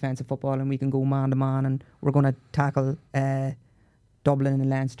play this defensive football and we can go man to man and we're going to tackle Dublin and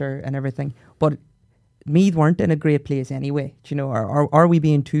Leinster and everything. But Meath weren't in a great place anyway. You know, are we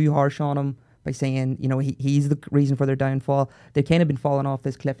being too harsh on him by saying, you know, he's the reason for their downfall? They've kind of been falling off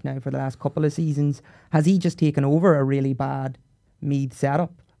this cliff now for the last couple of seasons. Has he just taken over a really bad Meath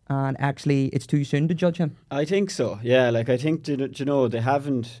setup? And actually, it's too soon to judge him. I think so. Yeah, like I think, you know, they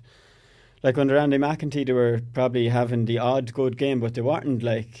haven't. Like under Andy McEntee, they were probably having the odd good game, but they weren't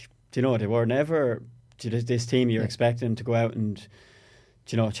like, you know, they were never this team you're expecting them to go out and,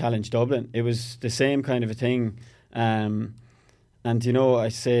 you know, challenge Dublin. It was the same kind of a thing. And, you know, I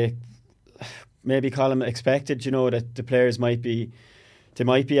say maybe Colm expected, you know, that the players might be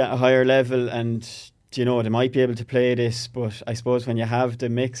at a higher level and, you know, they might be able to play this, but I suppose when you have the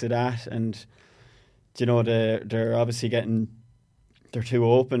mix of that and, you know, they're obviously they're too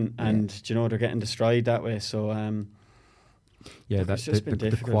open and, you know, they're getting destroyed that way. So, that's just been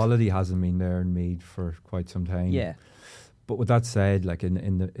difficult. The quality hasn't been there in Meath for quite some time. Yeah. But with that said, like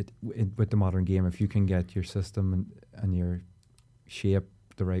with the modern game, if you can get your system and your shape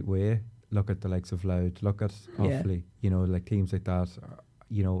the right way, look at the likes of Louth, look at Offaly, you know, like teams like that,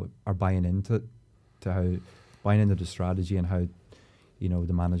 are buying into the strategy and how, you know,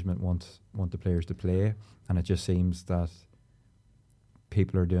 the management want the players to play, and it just seems that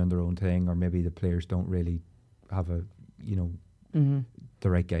people are doing their own thing, or maybe the players don't really have the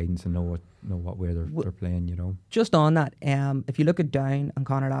right guidance and know what way they're playing, you know. Just on that, if you look at Down and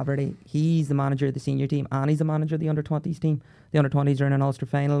Conor Laverty, he's the manager of the senior team and he's the manager of the under-20s team. The under-20s are in an Ulster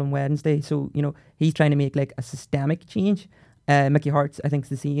final on Wednesday, so, you know, he's trying to make like a systemic change. Mickey Hart's, I think, is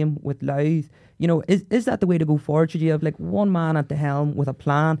the same with Louth. You know, is that the way to go forward? Should you have like one man at the helm with a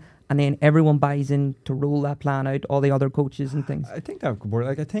plan and then everyone buys in to roll that plan out, all the other coaches and things? I think that could work.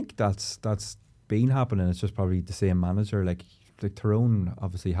 Like, I think that's been happening. It's just probably the same manager. Like Tyrone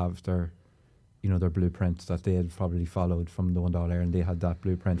obviously have their blueprints that they had probably followed from the One All-Ireland. They had that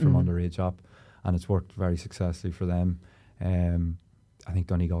blueprint from underage up, and it's worked very successfully for them. I think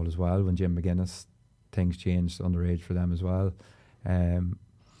Donegal as well, when Jim McGuinness, things changed underage for them as well.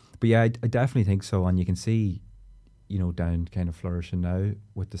 But yeah, I definitely think so. And you can see, you know, Down kind of flourishing now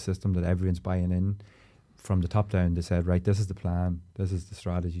with the system that everyone's buying in. From the top down, they said, right, this is the plan, this is the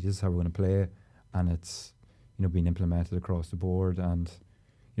strategy, this is how we're going to play. And it's, you know, being implemented across the board, and,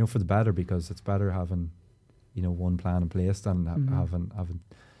 you know, for the better, because it's better having, you know, one plan in place than having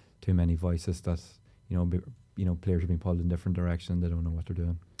too many voices that, you know, players are being pulled in different directions. They don't know what they're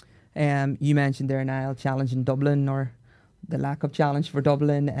doing. You mentioned there, Niall, challenging Dublin, or the lack of challenge for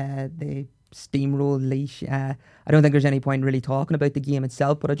Dublin. They steamrolled Laois. I don't think there's any point really talking about the game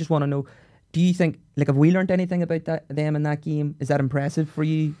itself, but I just want to know, do you think, like, have we learned anything about them in that game? Is that impressive for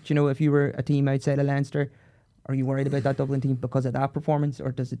you? Do you know, if you were a team outside of Leinster, are you worried about that Dublin team because of that performance,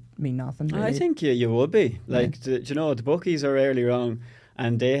 or does it mean nothing really? I think you would be. Like, you know, the bookies are rarely wrong,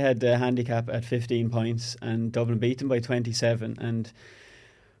 and they had the handicap at 15 points, and Dublin beat them by 27. And,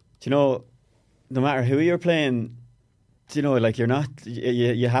 you know, no matter who you're playing, you know, like, you're not,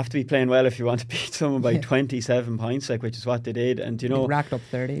 you have to be playing well if you want to beat someone by 27 points, like, which is what they did. And, you know, they racked up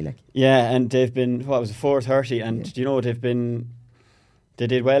 30, like. Yeah, and they've been, 4:30, and, you know, they've been they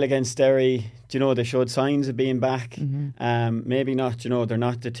did well against Derry. Do you know, they showed signs of being back. Maybe not, you know, they're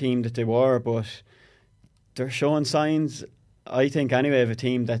not the team that they were, but they're showing signs, I think anyway, of a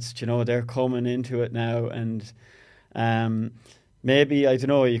team that's, you know, they're coming into it now. And maybe, I don't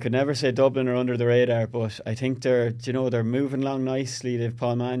know, you could never say Dublin are under the radar, but I think they're, you know, they're moving along nicely. They've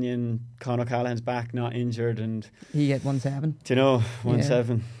Paul Mannion, Conor Callahan's back, not injured, and he hit 1-7. Do you know,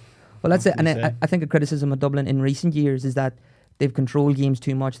 1-7. Well, that's it. And I think a criticism of Dublin in recent years is that they've controlled games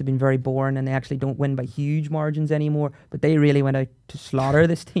too much. They've been very boring, and they actually don't win by huge margins anymore. But they really went out to slaughter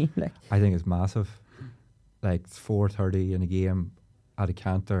this team. Like, I think it's massive. Like, it's 4:30 in a game at a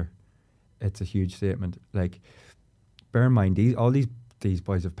canter. It's a huge statement. Like, bear in mind, all these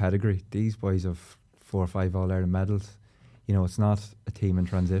boys have pedigree. These boys have 4 or 5 All-Ireland medals. You know, it's not a team in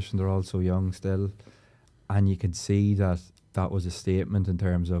transition. They're all so young still. And you can see that was a statement in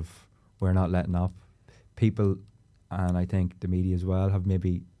terms of we're not letting up. People, and I think the media as well, have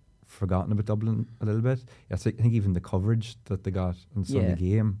maybe forgotten about Dublin a little bit. I think even the coverage that they got in Sunday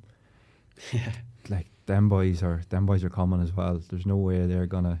game, like them boys are coming as well. There's no way they're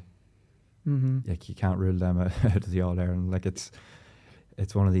gonna. Like, you can't rule them out of the All Ireland. Like, it's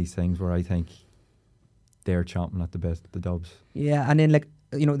one of these things where I think they're chomping at the bit, the Dubs. Yeah, and then, like,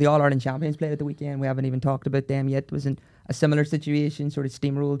 you know, the All Ireland champions played at the weekend. We haven't even talked about them yet. It was in a similar situation, sort of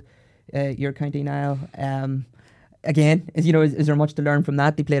steamrolled your County Niall. Again, you know, is there much to learn from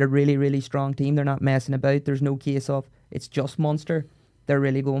that? They played a really, really strong team. They're not messing about. There's no case of it's just Munster. They're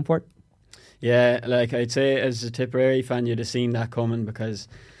really going for it. Yeah, like, I'd say as a Tipperary fan, you'd have seen that coming, because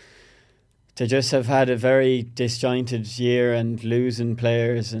they just have had a very disjointed year and losing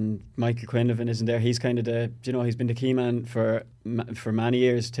players, and Michael Quinlivan isn't there. He's kind of the, you know, he's been the key man for many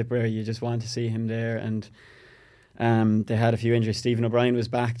years. Tipperary, you just want to see him there, and they had a few injuries. Stephen O'Brien was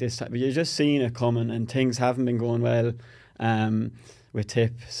back this time, but you're just seeing it coming, and things haven't been going well with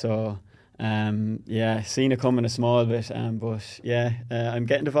Tip. So seeing it coming a small bit, but I'm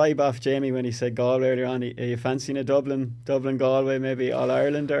getting the vibe off Jamie when he said Galway earlier on. Are you fancying a Dublin Galway, maybe All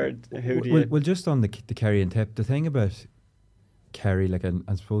Ireland, or who do you? Well, just on the Kerry and Tip, the thing about Kerry, like, and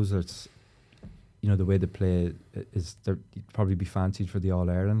I suppose it's, you know, the way they play is they'd probably be fancied for the All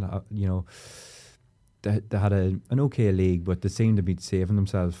Ireland. You know, they had an okay league, but they seem to be saving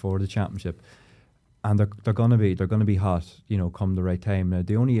themselves for the championship. And they're gonna be hot, you know, come the right time. Now,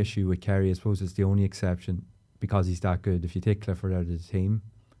 the only issue with Kerry, I suppose, is the only exception, because he's that good. If you take Clifford out of the team,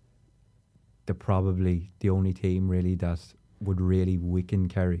 they're probably the only team really that would really weaken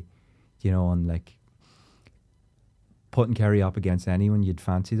Kerry, you know, and like putting Kerry up against anyone, you'd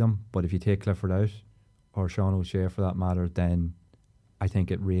fancy them. But if you take Clifford out, or Sean O'Shea for that matter, then I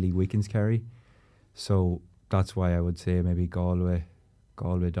think it really weakens Kerry. So that's why I would say maybe Galway,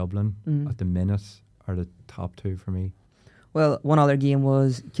 Dublin at the minute are the top two for me. Well, one other game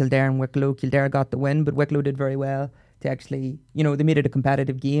was Kildare and Wicklow. Kildare got the win, but Wicklow did very well to actually, you know, they made it a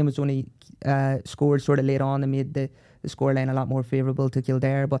competitive game. It was only scored sort of late on. They made the scoreline a lot more favourable to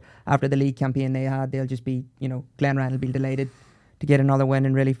Kildare. But after the league campaign they had, they'll just be, you know, Glenran will be delighted to get another win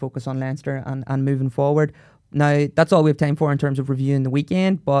and really focus on Leinster and moving forward. Now, that's all we have time for in terms of reviewing the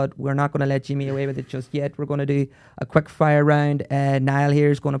weekend, but we're not going to let Jimmy away with it just yet. We're going to do a quick fire round. Niall here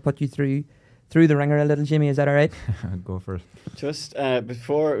is going to put you through the ringer a little, Jimmy. Is that all right? Go for it. Just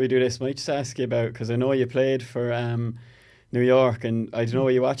before we do this, might just ask you about, because I know you played for New York, and I don't know,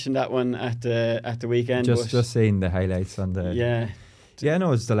 were you watching that one at the weekend? Just seeing the highlights on the... Yeah, no, I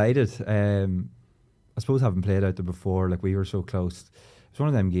was delighted. I suppose having played out there before, like, we were so close. It's one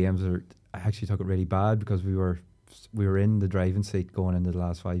of them games where I actually took it really bad, because we were in the driving seat going into the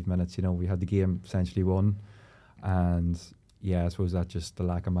last 5 minutes. You know, we had the game essentially won, and I suppose that just the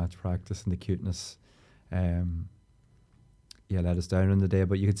lack of match practice and the cuteness, let us down in the day.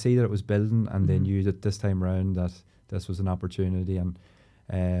 But you could see that it was building, and they knew that this time round that this was an opportunity, and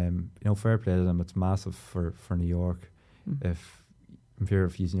you know, fair play to them. It's massive for New York. If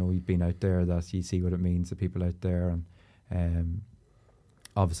you've been out there, that you see what it means to people out there, and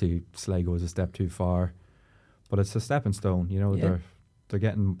obviously Sligo is a step too far, but it's a stepping stone. You know, they're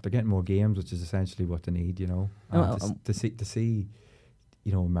getting more games, which is essentially what they need. You know, to see,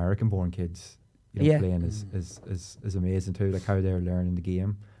 you know, American-born kids, you know, playing is amazing too. Like how they're learning the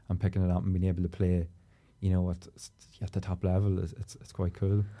game and picking it up and being able to play, you know, at the top level. It's quite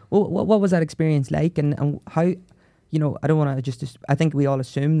cool. Well, what was that experience like, and how? You know, I don't want to just. I think we all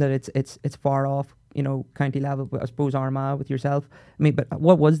assume that it's far off, you know, county level. But I suppose Armagh with yourself. I mean, but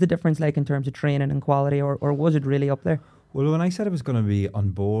what was the difference like in terms of training and quality, or was it really up there? Well, when I said I was going to be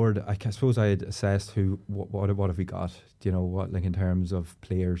on board, I suppose I had assessed what have we got. Do you know what, like in terms of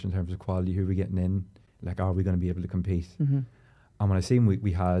players, in terms of quality, who are we getting in? Like, are we going to be able to compete? And when I seen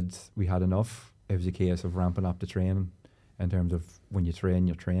we had enough, it was a case of ramping up the training in terms of when you train,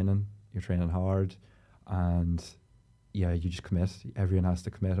 you're training hard, and yeah, you just commit. Everyone has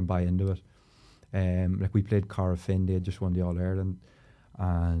to commit and buy into it. Like we played Corofin, they had just won the All-Ireland,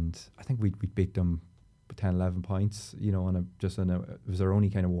 and I think we beat them by 10, 11 points, you know, it was their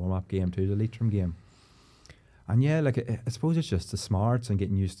only kind of warm-up game to the Leitrim game. And yeah, like I suppose it's just the smarts and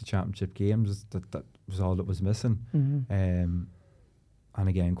getting used to championship games that was all that was missing. And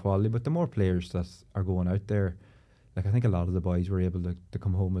again, quality. But the more players that are going out there, like I think a lot of the boys were able to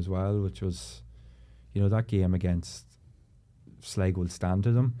come home as well, which was, you know, that game against Sligo will stand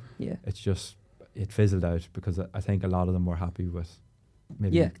to them. Yeah, it's just it fizzled out because I think a lot of them were happy with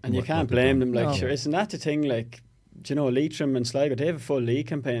maybe. Yeah, and you can't blame them. Like, sure, isn't that the thing? Like, do you know, Leitrim and Sligo, they have a full league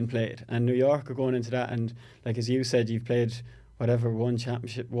campaign played, and New York are going into that, and like as you said, you've played whatever one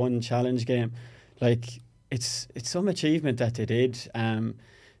championship, one challenge game. Like it's some achievement that they did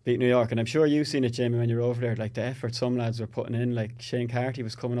beat New York, and I'm sure you've seen it, Jamie, when you're over there. Like the effort some lads were putting in, like Shane Carty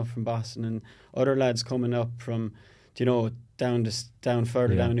was coming up from Boston, and other lads coming up from, you know, down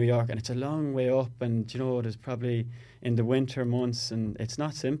further down New York, and it's a long way up, and you know there's probably in the winter months, and it's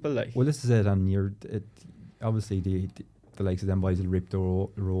not simple. Like, well, this is it, and obviously the likes of them boys will reap the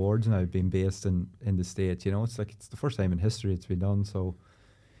rewards now being based in the States. You know, it's like it's the first time in history it's been done. So,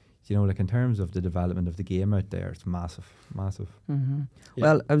 you know, like in terms of the development of the game out there, it's massive. Yeah.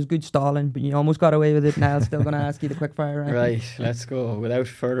 Well, I was good stalling, but you almost got away with it. Now, still going to ask you the quick fire round. Right, let's go. Without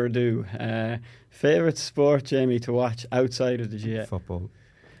further ado, favourite sport, Jamie, to watch outside of the GA? Football.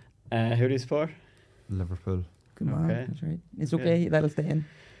 Who do you support? Liverpool. Come on, that's right. It's okay. That'll stay in.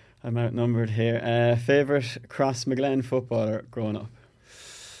 I'm outnumbered here. Favourite Crossmaglen footballer growing up?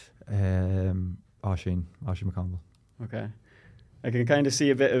 Oisin McConville. Okay. I can kind of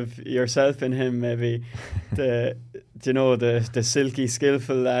see a bit of yourself in him, maybe. The silky,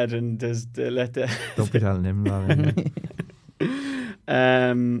 skillful lad, and Don't be telling him that.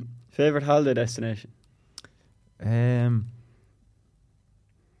 Favourite holiday destination?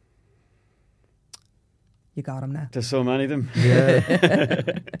 You got him now. There's so many of them. Yeah.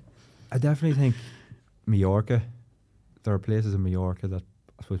 I definitely think Mallorca. There are places in Mallorca that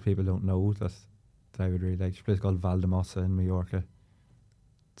I suppose people don't know that I would really like. There's a place called Valdemossa in Mallorca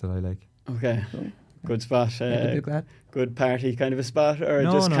that I like. Okay. Good spot. Good party kind of a spot, or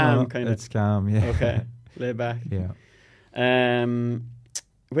just calm kind of? It's calm, yeah. Okay. Lay back. Yeah.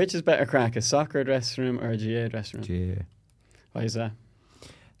 Which is better crack, a soccer dressing room or a GA dressing room? GA. Why is that?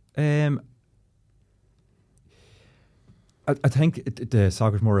 I think the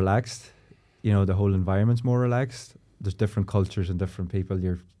soccer's more relaxed. You know, the whole environment's more relaxed. There's different cultures and different people.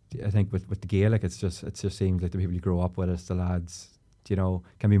 I think with the Gaelic, it just seems like the people you grow up with, it's the lads, you know,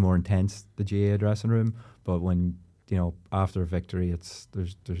 can be more intense, the GA dressing room. But when, you know, after a victory,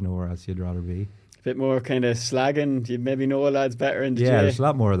 there's nowhere else you'd rather be. A bit more kind of slagging. You maybe know lads better in the GA. Yeah, there's a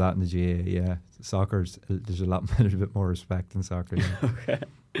lot more of that in the GA. Yeah, there's a bit more respect in soccer. Yeah. Okay,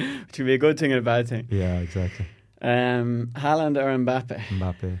 which would be a good thing and a bad thing. Yeah, exactly. Haaland or Mbappe?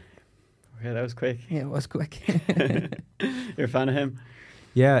 Mbappe. Okay, that was quick. Yeah, it was quick. You're a fan of him?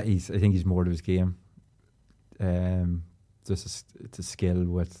 Yeah, I think he's more to his game. It's a skill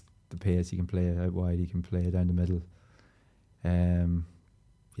with the pace. He can play out wide. He can play down the middle.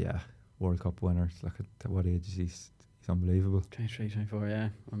 Yeah, World Cup winner. Look at what age he's unbelievable. 23, 24. Yeah,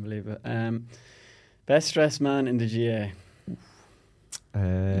 unbelievable. Best dressed man in the GA.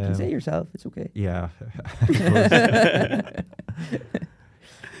 You can say yourself. It's okay. Yeah.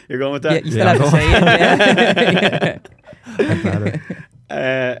 You're going with that? Yeah, you still have to say it. Yeah.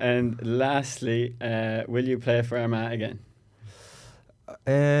 And lastly, will you play for Armagh again?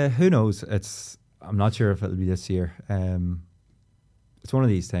 Who knows? I'm not sure if it'll be this year. It's one of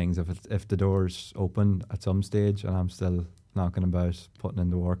these things. If the doors open at some stage and I'm still knocking about, putting in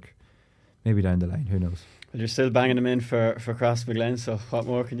the work, maybe down the line. Who knows? Well, you're still banging them in for Crossmaglen. So what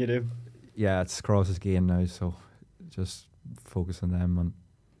more can you do? Yeah, it's Cross's game now. So just focus on them and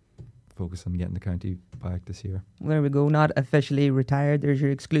focus on getting the county back this year. Well, there we go. Not officially retired. There's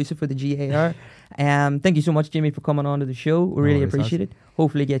your exclusive for the GAR. Thank you so much, Jimmy, for coming on to the show. We really appreciate it.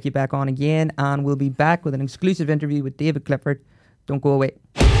 Hopefully get you back on again, and we'll be back with an exclusive interview with David Clifford. Don't go away.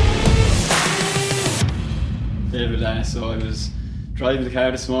 David, so I was driving the car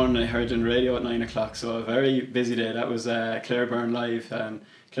this morning and I heard it on radio at 9 o'clock, so a very busy day. That was Clareburn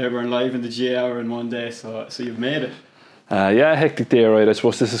Live in the GA hour in one day, so you've made it. Yeah, hectic day, right. I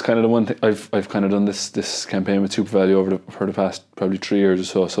suppose this is kind of the one thing I've kind of done this campaign with Super Value for the past probably 3 years or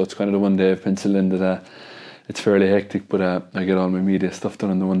so. So it's kind of the one day I've penciled in that it's fairly hectic, but I get all my media stuff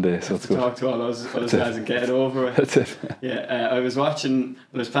done in the one day, so it's good. Talk to all those guys and get it over with. That's it. Yeah, I was planning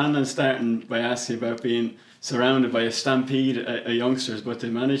on starting by asking about being surrounded by a stampede of youngsters, but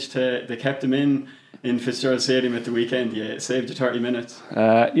they kept them in Fitzgerald Stadium at the weekend. Yeah, it saved you 30 minutes.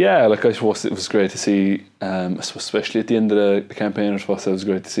 Yeah, like I suppose it was great to see, especially at the end of the campaign, I suppose it was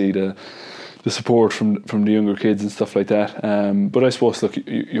great to see the support from the younger kids and stuff like that. But I suppose, look,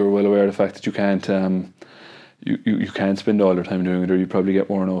 you're well aware of the fact that you can't you can't spend all your time doing it, or you probably get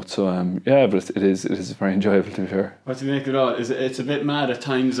worn out. So yeah, but it is very enjoyable, to be fair. What do you make of it all? It's a bit mad at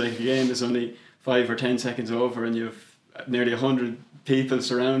times. Like the game is only 5 or 10 seconds over, and you've nearly 100 people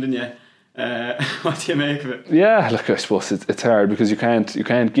surrounding you. What do you make of it? Yeah, look, I suppose it's hard because you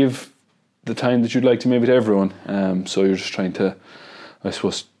can't give the time that you'd like to maybe to everyone. So you're just trying to, I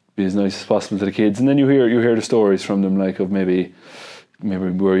suppose, be as nice as possible to the kids, and then you hear the stories from them, like of maybe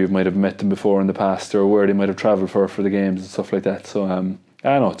where you might have met them before in the past, or where they might have travelled for the games and stuff like that. So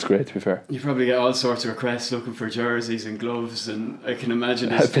I know it's great, to be fair. You probably get all sorts of requests looking for jerseys and gloves, and I can imagine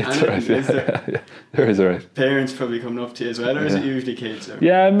there's there is alright. Parents probably coming up to you as well, or is it usually kids? Or?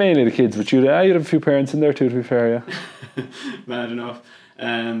 Yeah, mainly the kids, but you'd have a few parents in there too, to be fair. Yeah. Mad enough.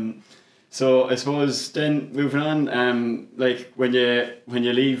 So I suppose then moving on, like when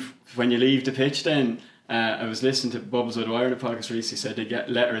you leave the pitch, then I was listening to Bubbles O'Dwyer in the podcast recently, said they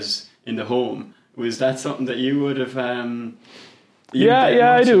get letters in the home. Was that something that you would have?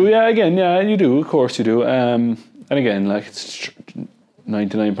 Yeah, I do. Yeah, again, yeah, you do. Of course, you do. And again, like it's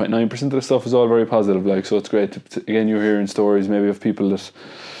 99.9% of the stuff is all very positive. Like, so it's great. Again, you're hearing stories maybe of people that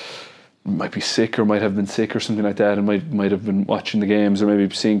might be sick or might have been sick or something like that, and might have been watching the games, or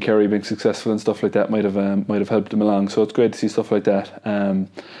maybe seeing Kerry being successful and stuff like that might have helped them along. So it's great to see stuff like that.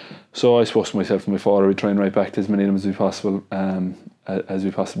 So I suppose myself and my father, we try and write back to as many of them as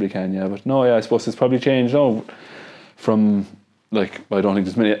we possibly can. Yeah, but no, yeah, I suppose it's probably changed now from. Like, I don't think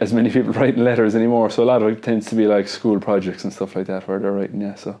there's as many people writing letters anymore, so a lot of it tends to be like school projects and stuff like that where they're writing.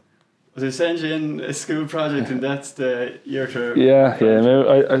 Yeah, so. Well, they send you in a school project, and that's your turn. Yeah.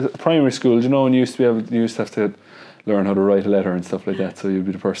 Maybe primary school, you know, and you used to have to learn how to write a letter and stuff like that. So you'd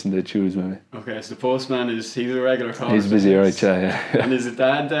be the person they'd choose, maybe. Okay, so the postman he's a regular caller. He's busy, right? Yeah. And is it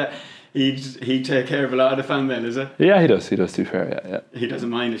Dad? He'd take care of a lot of the fan mail, is it? Yeah, he does. To be fair, yeah. He doesn't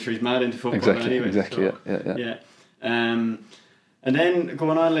mind it. Sure, he's mad into football anyway. Exactly. So, yeah. And then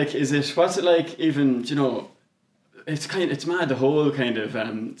going on, like, what's it like? Even, you know, it's mad, the whole kind of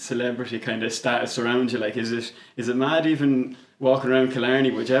celebrity kind of status around you. Like, is it mad even walking around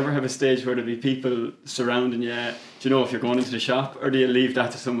Killarney? Would you ever have a stage where there'd be people surrounding you? Do you know if you're going into the shop, or do you leave that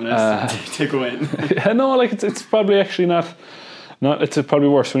to someone else to go in? Yeah, no, like it's probably actually not. It's probably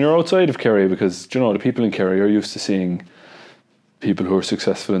worse when you're outside of Kerry, because, you know, the people in Kerry are used to seeing people who are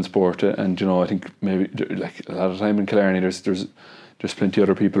successful in sport, and, you know, I think maybe like a lot of time in Killarney there's plenty of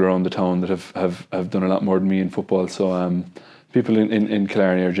other people around the town that have done a lot more than me in football. So people in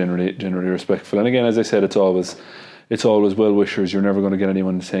Killarney are generally respectful, and again, as I said, it's always well wishers. You're never going to get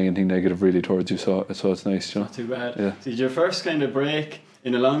anyone saying anything negative really towards you, so it's nice, you know. Not too bad. Yeah. So your first kind of break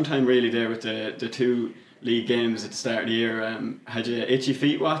in a long time really there with the two league games at the start of the year. Had you itchy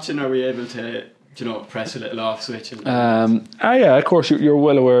feet watching, or were you able to, you know, press a little off switch? Yeah, of course you're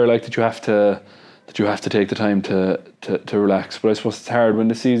well aware, like, that you have to take the time to relax. But I suppose it's hard when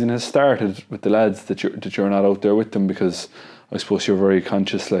the season has started with the lads that you're not out there with them, because I suppose you're very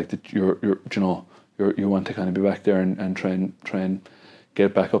conscious, like, that you want to kind of be back there and try and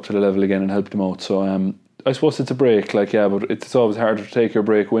get back up to the level again and help them out. So I suppose it's a break, like, yeah, but it's always harder to take your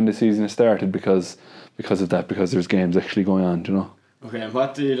break when the season has started because of that, because there's games actually going on, you know. Okay, and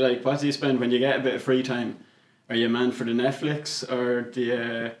what do you spend when you get a bit of free time? Are you a man for the Netflix, or do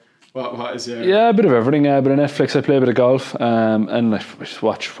you, what is your... Yeah, a bit of everything. A bit of Netflix, I play a bit of golf, and I just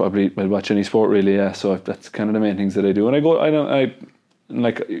I'll watch any sport really, yeah, so that's kind of the main things that I do. And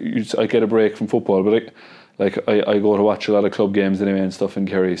I get a break from football, but I go to watch a lot of club games anyway and stuff in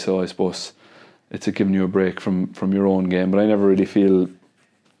Kerry, so I suppose it's giving you a break from your own game, but I never really feel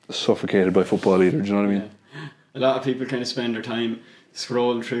suffocated by football either, do you know what I mean? Yeah. A lot of people kind of spend their time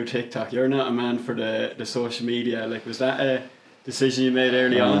scrolling through TikTok. You're not a man for the social media. Like, was that a decision you made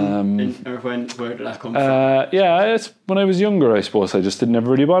early on, or where did that come from? Yeah, it's when I was younger, I suppose. I just never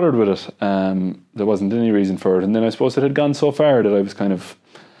really bothered with it. There wasn't any reason for it, and then I suppose it had gone so far that I was kind of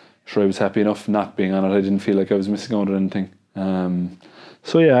sure I was happy enough not being on it. I didn't feel like I was missing out on anything.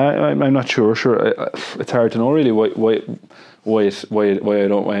 So yeah, I'm not sure. It's hard to know really why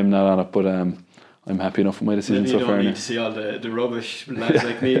I'm not on it, but I'm happy enough with my decision so far. Maybe you don't need to see all the rubbish lads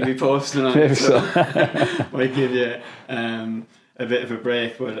like me be posting on it, so might give you a bit of a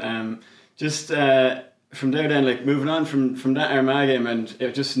break. But from there then, like moving on from that Armagh game, and I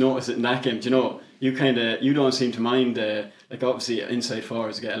just noticed it in that game, you you don't seem to mind, like obviously inside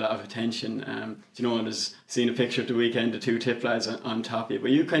forwards get a lot of attention, and there's seen a picture of the weekend, the two tip lads on top of you,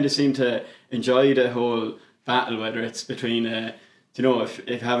 but you kind of seem to enjoy the whole battle, whether it's between,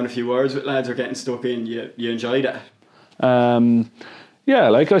 if having a few words with lads or getting stuck in, you enjoy that. Yeah,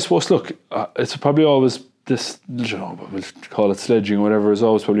 like I suppose, look, it's probably always this, we'll call it sledging or whatever, is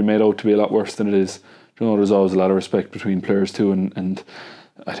always probably made out to be a lot worse than it is. There's always a lot of respect between players too, and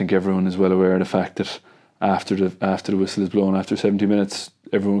I think everyone is well aware of the fact that after the whistle is blown, after 70 minutes,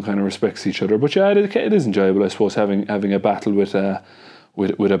 everyone kind of respects each other. But yeah, it is enjoyable, I suppose, having a battle with a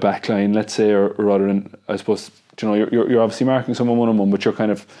back line, let's say, or rather than, I suppose, you're obviously marking someone one-on-one, but you're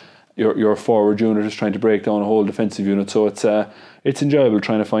kind of your forward unit is trying to break down a whole defensive unit, so it's enjoyable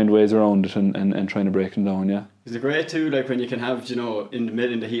trying to find ways around it and trying to break them down. Yeah, is it great too, like when you can have,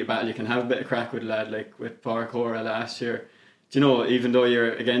 in the heat of battle, you can have a bit of crack with a lad, like with Parkour last year. Even though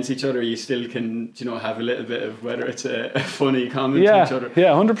you're against each other, you still can, have a little bit of, whether it's a funny comment to each other.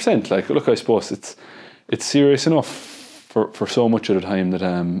 Yeah, 100%. Like, look, I suppose it's serious enough for so much of the time that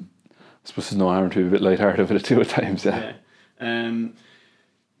I suppose there's no harm to be a bit lighthearted with it too at times. Yeah.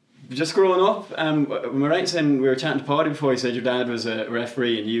 Just growing up, am I right in saying, we were chatting to Paddy before, he said your dad was a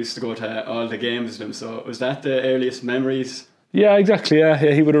referee and you used to go to all the games with him, so was that the earliest memories? Yeah, exactly. Yeah,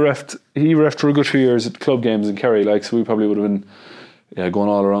 he would have refed. He refed for a good 2 years at club games in Kerry, like, so we probably would have been going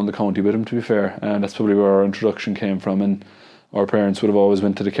all around the county with him, to be fair, and that's probably where our introduction came from. And our parents would have always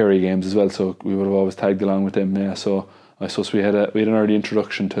went to the Kerry games as well, so we would have always tagged along with them. Yeah, so I suppose we had an early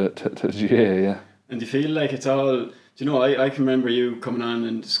introduction to the GA. Yeah. And do you feel like it's all? I can remember you coming on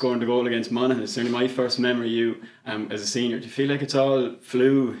and scoring the goal against Monaghan. It's certainly my first memory of you as a senior. Do you feel like it's all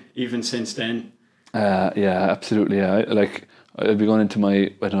flew even since then? Yeah, absolutely. Yeah, I'll be going into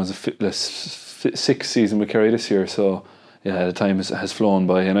my, I don't know, the sixth season with Kerry this year. So yeah, the time has flown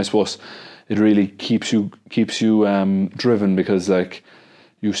by, and I suppose it really keeps you driven, because like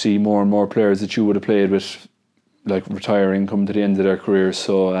you see more and more players that you would have played with, like, retiring, come to the end of their careers.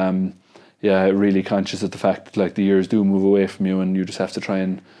 So yeah, really conscious of the fact that, like, the years do move away from you, and you just have to try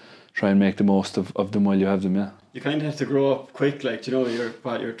and make the most of them while you have them. Yeah. You kind of have to grow up quick, like,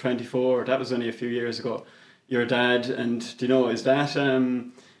 you're 24. That was only a few years ago. You're a dad, and is that?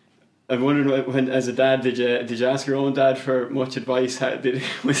 I'm wondering, when as a dad, did you ask your own dad for much advice?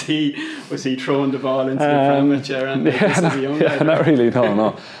 Was he throwing the ball into the pram at you? And not really.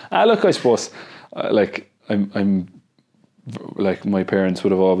 No. Look, I suppose, I'm like, my parents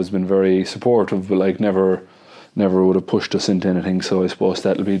would have always been very supportive, but like never would have pushed us into anything. So I suppose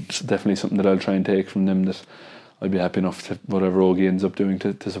that'll be definitely something that I'll try and take from them, that I'd be happy enough to whatever Ogie ends up doing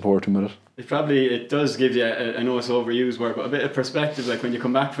to support him with it. It does give you, I know it's overused word, but a bit of perspective. Like when you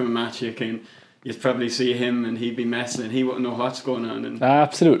come back from a match, you'd probably see him and he'd be messing and he wouldn't know what's going on. And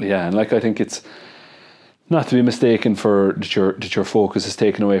absolutely, yeah. And like, I think it's not to be mistaken for that your focus is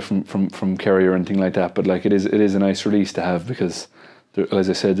taken away from Kerry or anything like that, but like it is a nice release to have, because there, as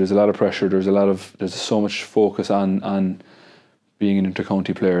I said, there's a lot of pressure, there's so much focus on being an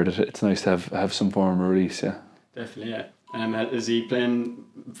inter-county player, that it's nice to have some form of release. Yeah, definitely. Yeah. Is he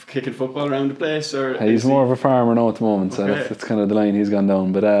kicking football around the place, or he's more of a farmer now at the moment? So that's kind of the line he's gone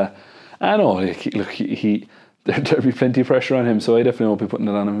down. But I know, look, there'll be plenty of pressure on him, so I definitely won't be putting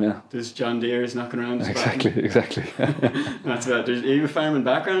it on him. Yeah. There's John Deere's knocking around. Exactly. That's about. Are you a farming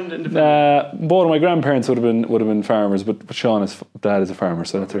background in the family? Both of my grandparents would have been farmers, but Sean's dad is a farmer,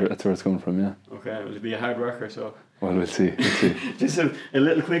 so that's where it's coming from. Yeah. Okay, will he be a hard worker? So. Well, we'll see. Just a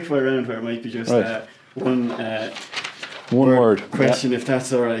little quick fire round where it might be just one word question, if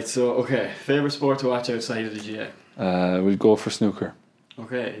that's all right. So, okay, favourite sport to watch outside of the GA? We'll go for snooker.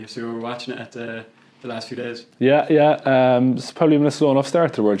 Okay, so you were watching it at the last few days? Yeah. It's probably been a slow enough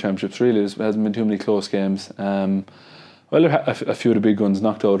start to the World Championships, really. There hasn't been too many close games. Well, a few of the big guns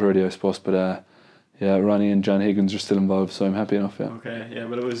knocked out already, I suppose, but yeah, Ronnie and John Higgins are still involved, so I'm happy enough. Yeah. Okay. Yeah.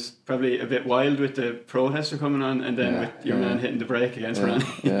 Well, it was probably a bit wild with the protester coming on, and then with your man hitting the brake against Ronnie.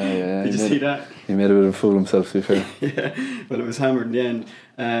 Yeah. Did you see that? He made a bit of a fool himself, to be fair. Yeah. Well, it was hammered in the end.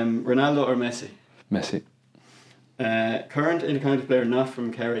 Ronaldo or Messi? Messi. Current inter-county player not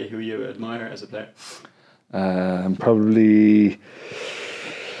from Kerry who you admire as a player? Probably.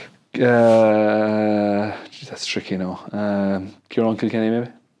 That's tricky now. Kieran Kilkenny, maybe.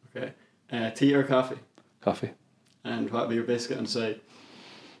 Okay. Tea or coffee? Coffee. And what would be your biscuit on side?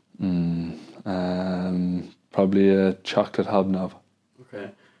 Probably a chocolate hobnob.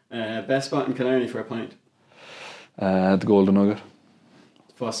 Okay. Best spot in Killarney for a pint? The Golden Nugget.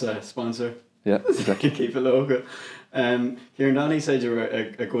 Fossa sponsor? Yeah, exactly. Keep it local. Kieran Donny said you were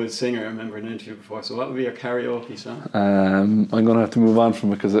a good singer. I remember in an interview before. So what would be your karaoke song? I'm going to have to move on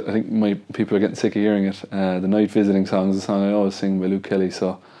from it because I think my people are getting sick of hearing it. The Night Visiting song is a song I always sing by Luke Kelly,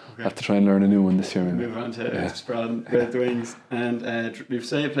 so I have to try and learn a new one this year. Maybe. Move on to Spread the Wings. And you've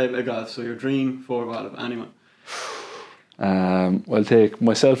said you play a bit of golf, so your dream four-ball of anyone? I'll take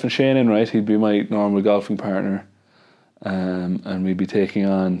myself and Shane in, right? He'd be my normal golfing partner, and we'd be taking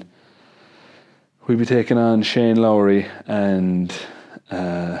on Shane Lowry and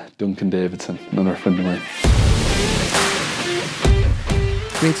Duncan Davidson, another friend of mine.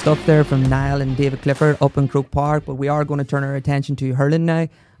 Great stuff there from Niall and David Clifford up in Croke Park, but we are going to turn our attention to hurling now.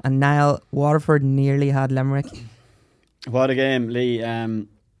 And Niall, Waterford nearly had Limerick. What a game, Lee. I'm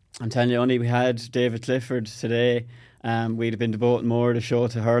telling you, only we had David Clifford today, we'd have been devoting more of the show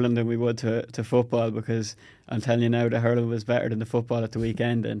to hurling than we would to football, because I'm telling you now, the hurling was better than the football at the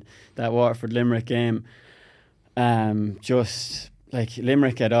weekend. And that Waterford-Limerick game, just like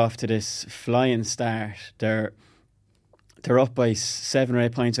Limerick get off to this flying start. They're up by 7 or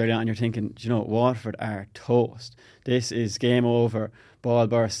 8 points early on, and you're thinking, do you know what, Waterford are toast. This is game over, ball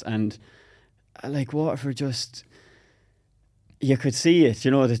burst, and like Waterford just, you could see it, you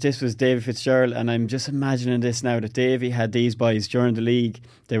know, that this was Davy Fitzgerald. And I'm just imagining this now, that Davy had these boys during the league.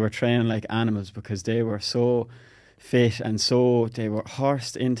 They were training like animals because they were so fit, and they were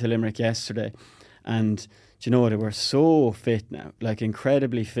horsed into Limerick yesterday. And you know, they were so fit now, like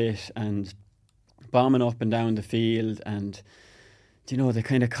incredibly fit, and bombing up and down the field. And you know, they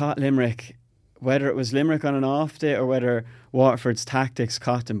kind of caught Limerick, whether it was Limerick on an off day or whether Waterford's tactics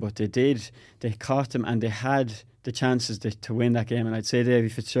caught them, but they caught them, and they had the chances to win that game. And I'd say Davy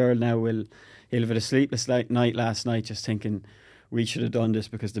Fitzgerald now he'll have had a sleepless night last night, just thinking we should have done this,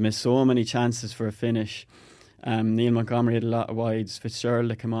 because they missed so many chances for a finish. Neil Montgomery had a lot of wides, Fitzgerald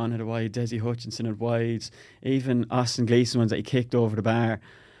that came on had a wide, Desi Hutchinson had wides, even Austin Gleeson ones that he kicked over the bar,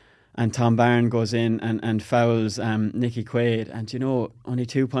 and Tom Byrne goes in and fouls Nicky Quaid, and you know, only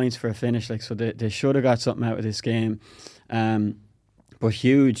 2 points for a finish, like, so they should have got something out of this game. But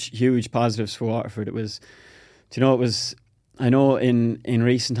huge positives for Waterford. It was, I know in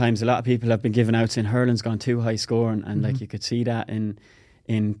recent times a lot of people have been giving out saying hurling's gone too high scoring, and like you could see that in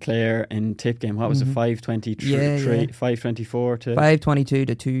Clare in tip game. What was it, 524 to 522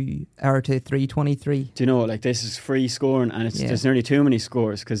 to 323. Do you know, like, this is free scoring, and there's nearly too many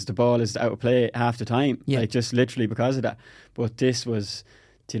scores because the ball is out of play half the time, like just literally because of that. But this was,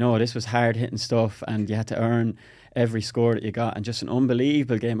 this was hard hitting stuff, and you had to earn every score that you got, and just an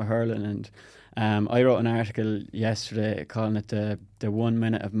unbelievable game of hurling. And I wrote an article yesterday calling it the 1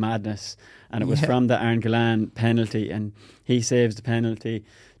 minute of madness, and it was from the Aaron Gillan penalty, and he saves the penalty.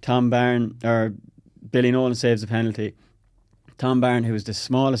 Billy Nolan saves the penalty. Tom Byrne, who was the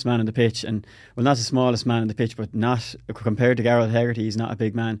smallest man on the pitch, and well, not the smallest man on the pitch, but not compared to Garrod Hegarty, he's not a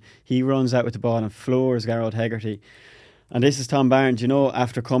big man. He runs out with the ball and floors Garrod Hegarty. And this is Tom Byrne,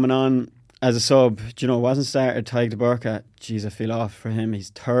 after coming on as a sub, wasn't started. Tyg de Burka, I feel off for him.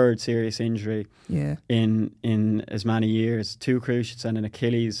 His third serious injury in as many years. 2 cruciates and an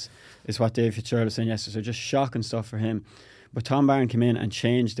Achilles is what Dave Fitzgerald was saying yesterday. So just shocking stuff for him. But Tom Byrne came in and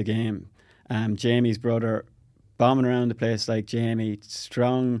changed the game. Jamie's brother, bombing around the place like Jamie,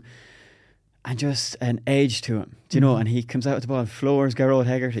 strong, and just an edge to him. And he comes out with the ball, floors Garrod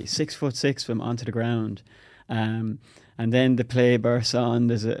Hegarty, 6'6" from onto the ground. And then the play bursts on.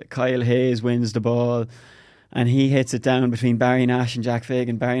 Kyle Hayes wins the ball, and he hits it down between Barry Nash and Jack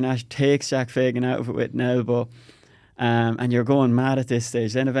Fagan. Barry Nash takes Jack Fagan out of it with an elbow, and you're going mad at this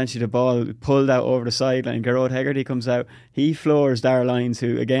stage. Then eventually the ball pulled out over the sideline. Garrod Hegarty comes out. He floors Darragh Lyons,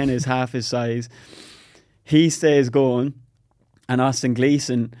 who again is half his size. He stays going, and Austin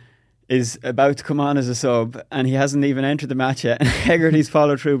Gleeson is about to come on as a sub, and he hasn't even entered the match yet. And Hegarty's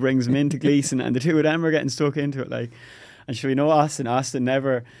follow through brings him into Gleeson, and the two of them are getting stuck into it, like. And sure, we know Austin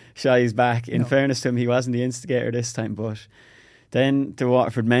never shies back. In fairness to him, he wasn't the instigator this time. But then the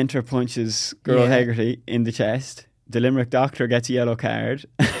Waterford mentor punches Garrod Hegarty in the chest. The Limerick doctor gets a yellow card.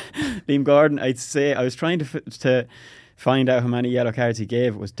 Liam Gordon, I'd say, I was trying to find out how many yellow cards he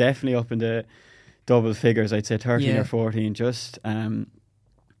gave. It was definitely up in the double figures. I'd say 13 or 14. Just one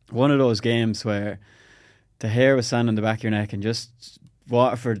of those games where the hair was standing on the back of your neck, and just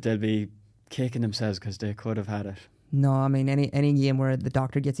Waterford, they'll be kicking themselves because they could have had it. No, I mean, any game where the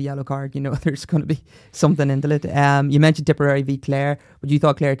doctor gets a yellow card, there's going to be something into it. You mentioned Tipperary v Clare, but you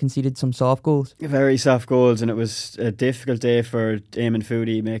thought Clare conceded some soft goals. Very soft goals, and it was a difficult day for Eamon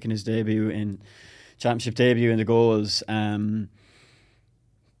Foodie making his championship debut in the goals.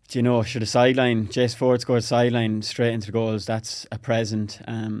 Should a sideline, Jace Ford scored sideline straight into the goals, that's a present.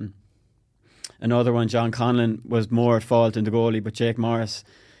 And another one, John Conlon, was more at fault in the goalie, but Jake Morris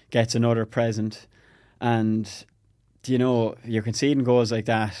gets another present. And, you know, you're conceding goals like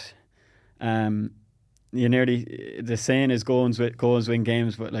that. You nearly, the saying is goals win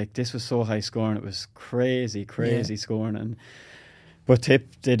games, but like this was so high scoring, it was crazy scoring. But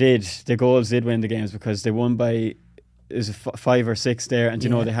the goals did win the games because they won by, it was 5 or 6 there, and you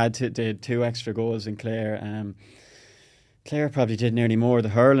know they had 2 extra goals in Clare. Clare probably did nearly more the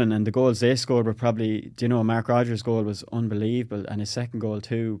hurling, and the goals they scored were probably, you know, Mark Rogers' goal was unbelievable, and his second goal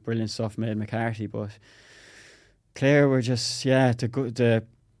too, brilliant stuff made McCarthy. But Clare were just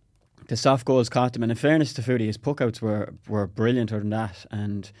the soft goals caught them, and in fairness to Foodie, his puckouts were brilliant other than that,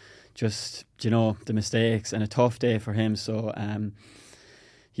 and just, you know, the mistakes, and a tough day for him. So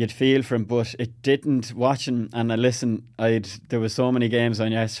you'd feel for him, but it didn't. Watching and I listen, there was so many games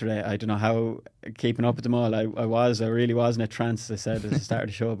on yesterday. I don't know how keeping up with them all. I really was in a trance, I said at the start of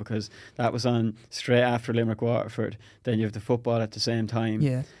the show, because that was on straight after Limerick Waterford. Then you have the football at the same time.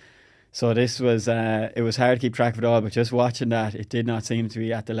 Yeah. So this was, it was hard to keep track of it all, but just watching that, it did not seem to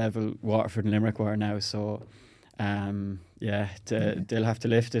be at the level Waterford and Limerick were now. So, they'll have to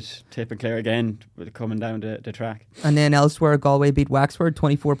lift it, Tip and Clare again, coming down the track. And then elsewhere, Galway beat Wexford,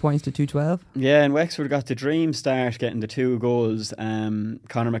 24 points to 212. Yeah, and Wexford got the dream start, getting the 2 goals.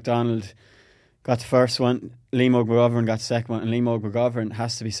 Conor MacDonald got the first one, Liam McGovern got the second one, and Liam McGovern,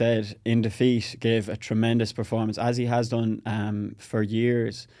 has to be said, in defeat, gave a tremendous performance, as he has done for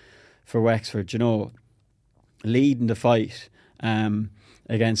years. For Wexford, you know, leading the fight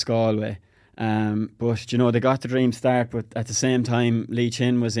against Galway. But, you know, they got the dream start, but at the same time, Lee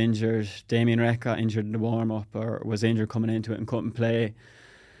Chin was injured, Damien Rec got injured in the warm-up, or was injured coming into it and couldn't play.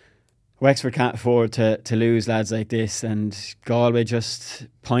 Wexford can't afford to lose lads like this, and Galway just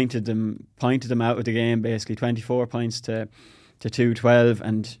pointed them out of the game, basically 24 points to 212,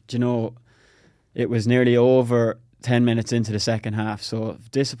 and, you know, it was nearly over 10 minutes into the second half. So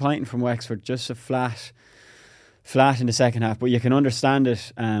disappointing from Wexford, just a flat in the second half. But you can understand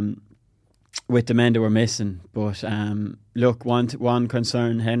it with the men that were missing. But look, one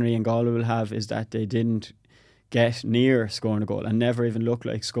concern Henry and Galway will have is that they didn't get near scoring a goal and never even looked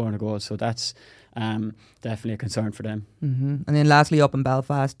like scoring a goal. So that's definitely a concern for them. Mm-hmm. And then lastly, up in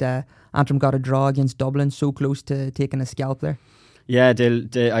Belfast, Antrim got a draw against Dublin, so close to taking a scalp there. Yeah,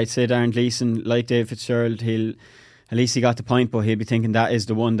 I'd say Darren Gleeson, like Dave Fitzgerald, at least he got the point, but he'll be thinking that is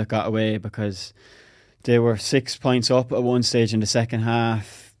the one that got away, because they were 6 points up at one stage in the second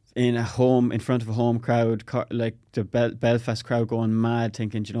half in front of a home crowd, like the Belfast crowd going mad,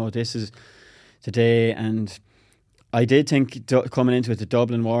 thinking, you know, this is today. And I did think coming into it, the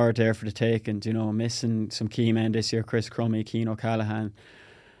Dublin were there for the taking, you know, missing some key men this year, Chris Crummy, Keane O'Callaghan.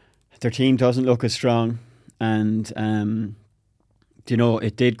 Their team doesn't look as strong, and you know,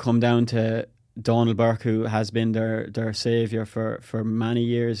 it did come down to Donald Burke, who has been their saviour for many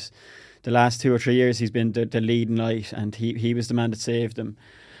years. The last 2 or 3 years he's been the leading light, and he was the man that saved them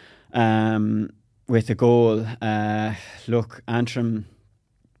with a goal. Look, Antrim,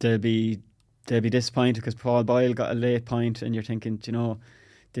 they'll be disappointed because Paul Boyle got a late point, and you're thinking, you know,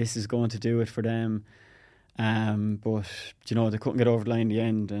 this is going to do it for them. But, you know, they couldn't get over the line in the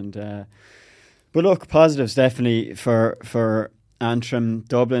end. And but look, positives definitely for Antrim.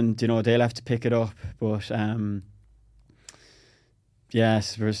 Dublin, you know, they'll have to pick it up, but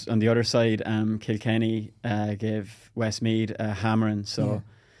yes, on the other side, Kilkenny gave Westmeath a hammering, so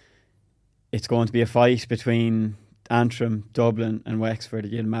it's going to be a fight between Antrim, Dublin and Wexford.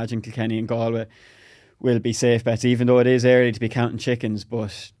 You'd imagine Kilkenny and Galway will be safe bets, even though it is early to be counting chickens,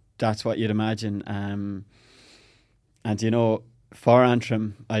 but that's what you'd imagine. And you know, for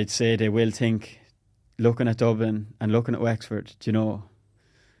Antrim, I'd say they will think, looking at Dublin and looking at Wexford, you know,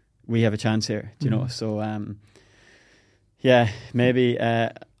 we have a chance here, you know. So maybe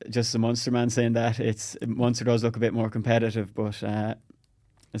just the Munster man saying that, Munster does look a bit more competitive, but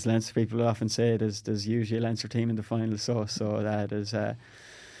as Leinster people often say, there's usually a Leinster team in the final, so there's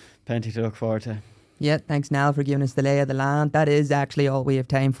plenty to look forward to. Yeah, thanks Niall for giving us the lay of the land. That is actually all we have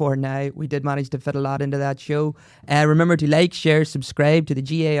time for now. We did manage to fit a lot into that show. Remember to like, share, subscribe to the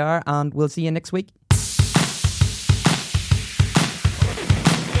GAR, and we'll see you next week.